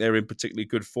don't think they're in particularly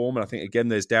good form, and I think again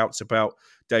there's doubts about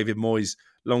David Moyes'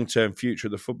 long-term future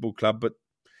at the football club, but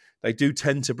they do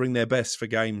tend to bring their best for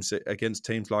games against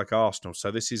teams like Arsenal.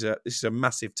 So this is a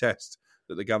massive test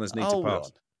that the Gunners need to pass.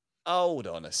 Hold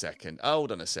on a second.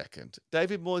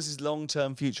 David Moyes'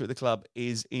 long-term future at the club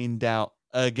is in doubt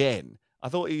again. I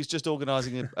thought he was just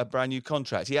organising a brand new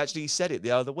contract. He actually said it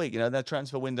the other week. Their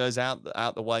transfer window's out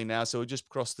the way now, so we'll just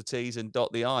cross the T's and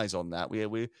dot the I's on that.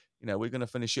 We're going to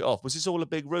finish it off. Was this all a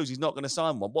big ruse? He's not going to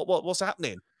sign one. What's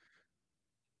happening?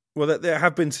 Well, there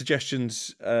have been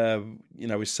suggestions,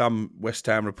 with some West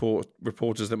Ham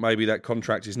reporters that maybe that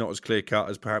contract is not as clear-cut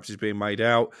as perhaps is being made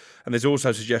out. And there's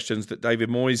also suggestions that David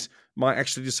Moyes might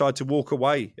actually decide to walk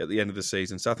away at the end of the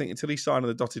season. So I think until he's signed on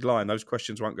the dotted line, those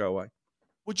questions won't go away.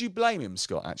 Would you blame him,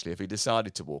 Scott, actually, if he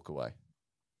decided to walk away?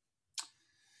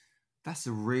 That's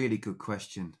a really good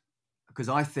question. Because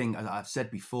I think, as I've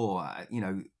said before,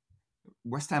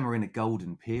 West Ham are in a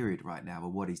golden period right now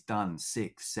of what he's done.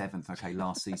 6th, 7th. Okay,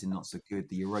 last season not so good.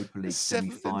 The Europa League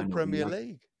semi-final. In the Premier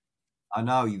League. I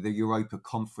know, the Europa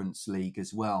Conference League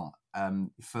as well.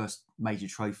 First major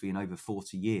trophy in over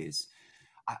 40 years.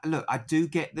 I do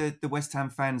get the West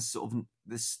Ham fans sort of,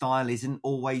 the style isn't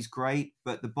always great,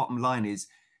 but the bottom line is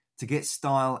to get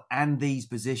style and these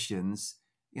positions,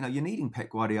 you're needing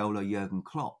Pep Guardiola, Jurgen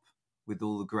Klopp, with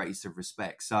all the greatest of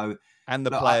respect. So, and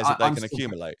the players that they can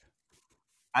accumulate.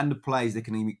 And the players they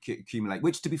can accumulate,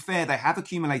 which, to be fair, they have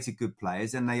accumulated good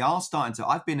players, and they are starting to.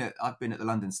 I've been at the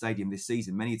London Stadium this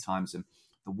season many times, and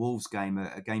the Wolves game,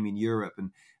 a game in Europe,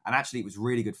 and actually it was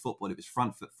really good football. It was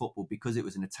front foot football because it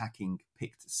was an attacking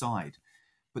picked side.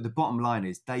 But the bottom line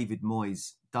is David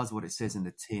Moyes does what it says in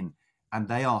the tin, and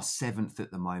they are 7th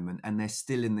at the moment, and they're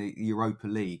still in the Europa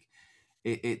League.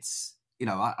 It's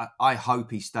I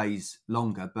hope he stays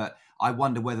longer, but I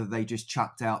wonder whether they just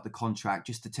chucked out the contract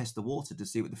just to test the water to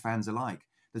see what the fans are like.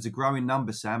 There's a growing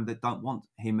number, Sam, that don't want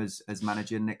him as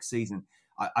manager next season.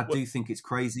 I do think it's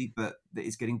crazy, but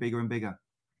it's getting bigger and bigger.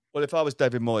 Well, if I was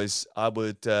David Moyes, I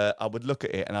would look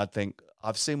at it and I'd think,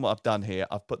 I've seen what I've done here.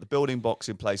 I've put the building blocks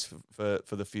in place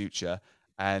for the future,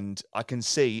 and I can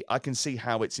see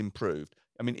how it's improved.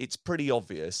 I mean, it's pretty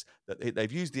obvious that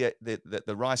they've used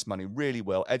the Rice money really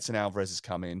well. Edson Alvarez has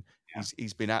come in. Yeah.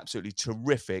 He's been absolutely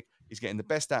terrific. He's getting the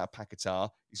best out of Paquetá.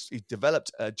 He's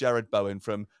developed Jared Bowen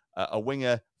from a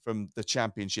winger from the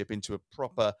Championship into a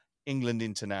proper England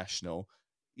international.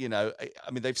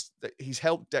 He's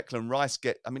helped Declan Rice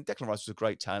Declan Rice was a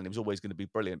great talent. He was always going to be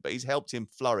brilliant, but he's helped him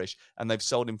flourish, and they've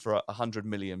sold him for £100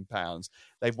 million.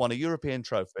 They've won a European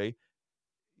trophy.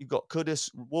 You've got Kudus,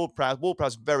 Ward-Prowse.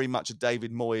 Ward-Prowse very much a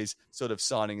David Moyes sort of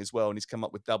signing as well, and he's come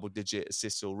up with double-digit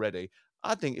assists already.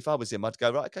 I think if I was him, I'd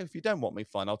go, right, okay, if you don't want me,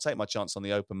 fine, I'll take my chance on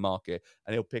the open market,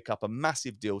 and he'll pick up a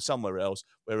massive deal somewhere else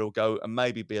where he'll go and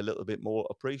maybe be a little bit more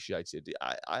appreciated.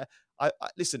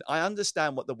 Listen, I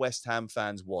understand what the West Ham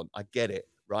fans want. I get it,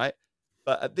 right?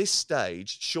 But at this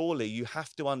stage, surely you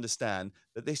have to understand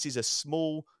that this is a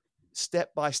small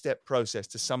step-by-step process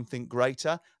to something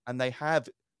greater, and they have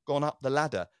gone up the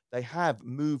ladder. They have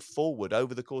moved forward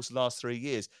over the course of the last 3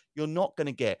 years. You're not going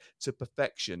to get to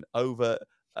perfection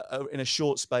in a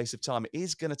short space of time. It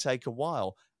is going to take a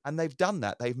while, and they've done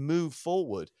that. They've moved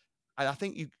forward, and I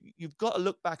think you've got to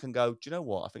look back and go, do you know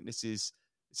what? I think this is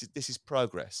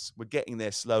progress. We're getting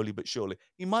there slowly but surely.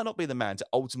 He might not be the man to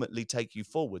ultimately take you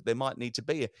forward. There might need to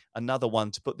be another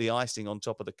one to put the icing on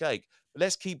top of the cake. But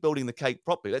let's keep building the cake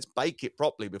properly. Let's bake it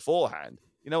properly beforehand.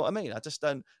 You know what I mean? I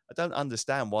don't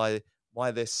understand why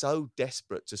they're so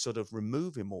desperate to sort of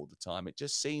remove him all the time. It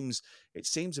seems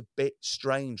a bit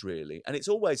strange, really. And it's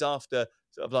always after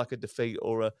sort of like a defeat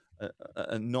or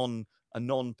a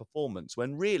non-performance,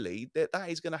 when really that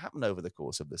is going to happen over the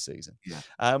course of the season.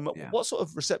 Yeah. What sort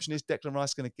of reception is Declan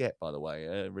Rice going to get, by the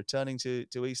way, returning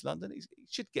to East London? He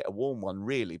should get a warm one,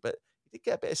 really, but he did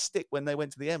get a bit of stick when they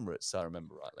went to the Emirates, I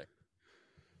remember rightly.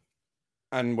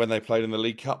 And when they played in the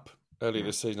League Cup earlier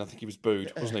this season, I think he was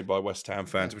booed, wasn't he, by West Ham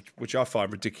fans, which I find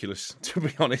ridiculous, to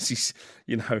be honest.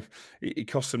 He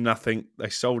cost them nothing. They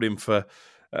sold him for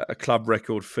a club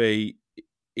record fee.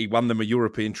 He won them a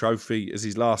European trophy as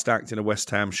his last act in a West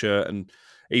Ham shirt, and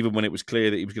even when it was clear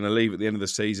that he was going to leave at the end of the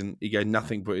season, he gave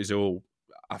nothing but his all.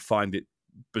 I find it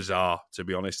bizarre, to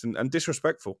be honest, and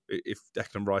disrespectful if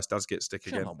Declan Rice does get stick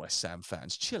again. Come on, West Ham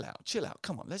fans, chill out.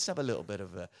 Come on, let's have a little bit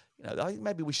of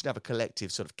maybe we should have a collective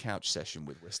sort of couch session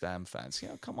with West Ham fans.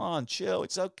 Come on, chill.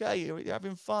 It's okay. You're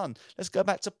having fun. Let's go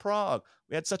back to Prague.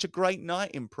 We had such a great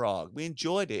night in Prague. We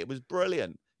enjoyed it. It was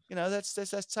brilliant. Let's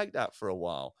take that for a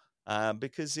while.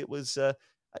 Because it was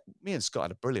me and Scott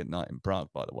had a brilliant night in Prague,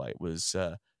 by the way. It was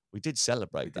we did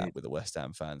celebrate that with the West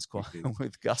Ham fans quite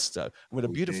with gusto. We had a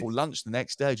beautiful lunch the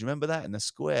next day. Do you remember that in the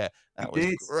square? That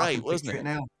was great, wasn't it?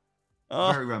 Now.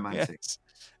 Very romantic. Yes.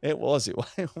 It was.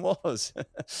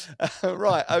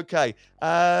 Right, okay.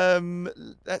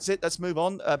 That's it. Let's move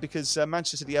on because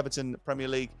Manchester City Everton Premier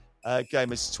League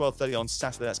game is 12:30 on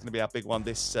Saturday. That's going to be our big one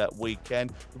this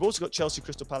weekend. We've also got Chelsea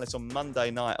Crystal Palace on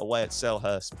Monday night away at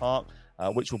Selhurst Park,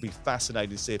 which will be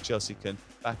fascinating to see if Chelsea can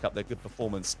back up their good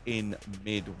performance in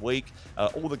midweek.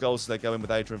 All the goals they go in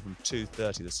with Adrian from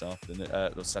 2:30 this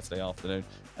afternoon, Saturday afternoon,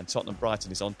 and Tottenham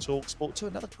Brighton is on TalkSport 2.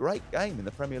 Another great game in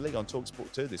the Premier League on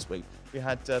TalkSport 2 this week. We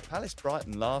had Palace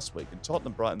Brighton last week and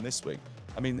Tottenham Brighton this week.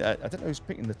 I mean, I don't know who's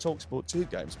picking the TalkSport 2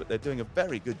 games, but they're doing a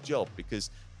very good job because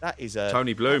that is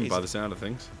Tony Bloom, by the sound of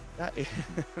things. That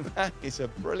is a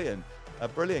brilliant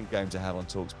game to have on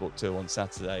TalkSport 2 on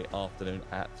Saturday afternoon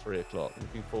at 3:00.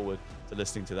 Looking forward to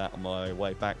listening to that on my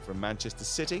way back from Manchester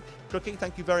City. Crookie,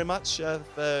 thank you very much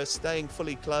for staying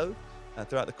fully clothed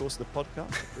throughout the course of the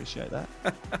podcast. I appreciate that.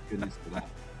 Goodness for that.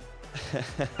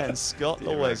 And Scott,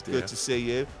 always good to see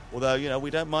you. Although, we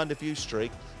don't mind if you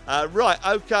streak. Right,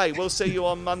 okay, we'll see you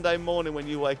on Monday morning when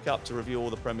you wake up to review all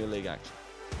the Premier League action.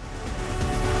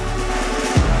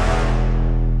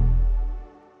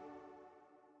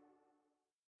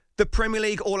 The Premier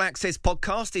League All Access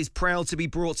podcast is proud to be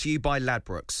brought to you by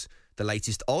Ladbrokes. The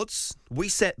latest odds, we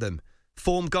set them.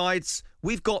 Form guides,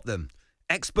 we've got them.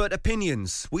 Expert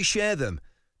opinions, we share them.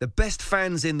 The best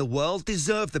fans in the world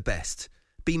deserve the best.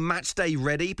 Be match day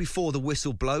ready before the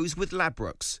whistle blows with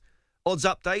Ladbrokes. Odds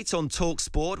update on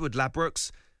TalkSport with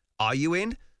Ladbrokes. Are you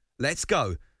in? Let's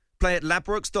go. Play at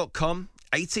ladbrokes.com.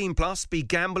 18 plus.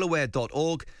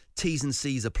 BeGambleAware.org. T's and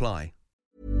C's apply.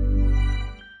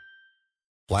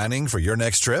 Planning for your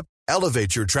next trip?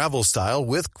 Elevate your travel style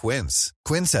with Quince.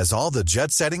 Quince has all the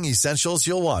jet-setting essentials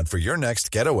you'll want for your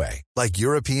next getaway, like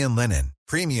European linen,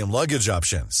 premium luggage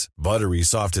options, buttery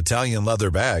soft Italian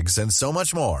leather bags, and so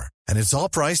much more. And it's all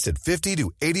priced at 50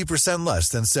 to 80% less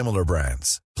than similar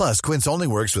brands. Plus, Quince only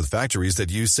works with factories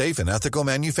that use safe and ethical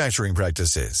manufacturing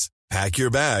practices. Pack your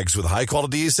bags with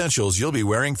high-quality essentials you'll be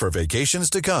wearing for vacations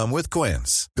to come with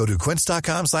Quince. Go to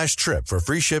quince.com/trip for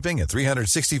free shipping and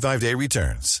 365-day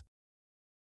returns.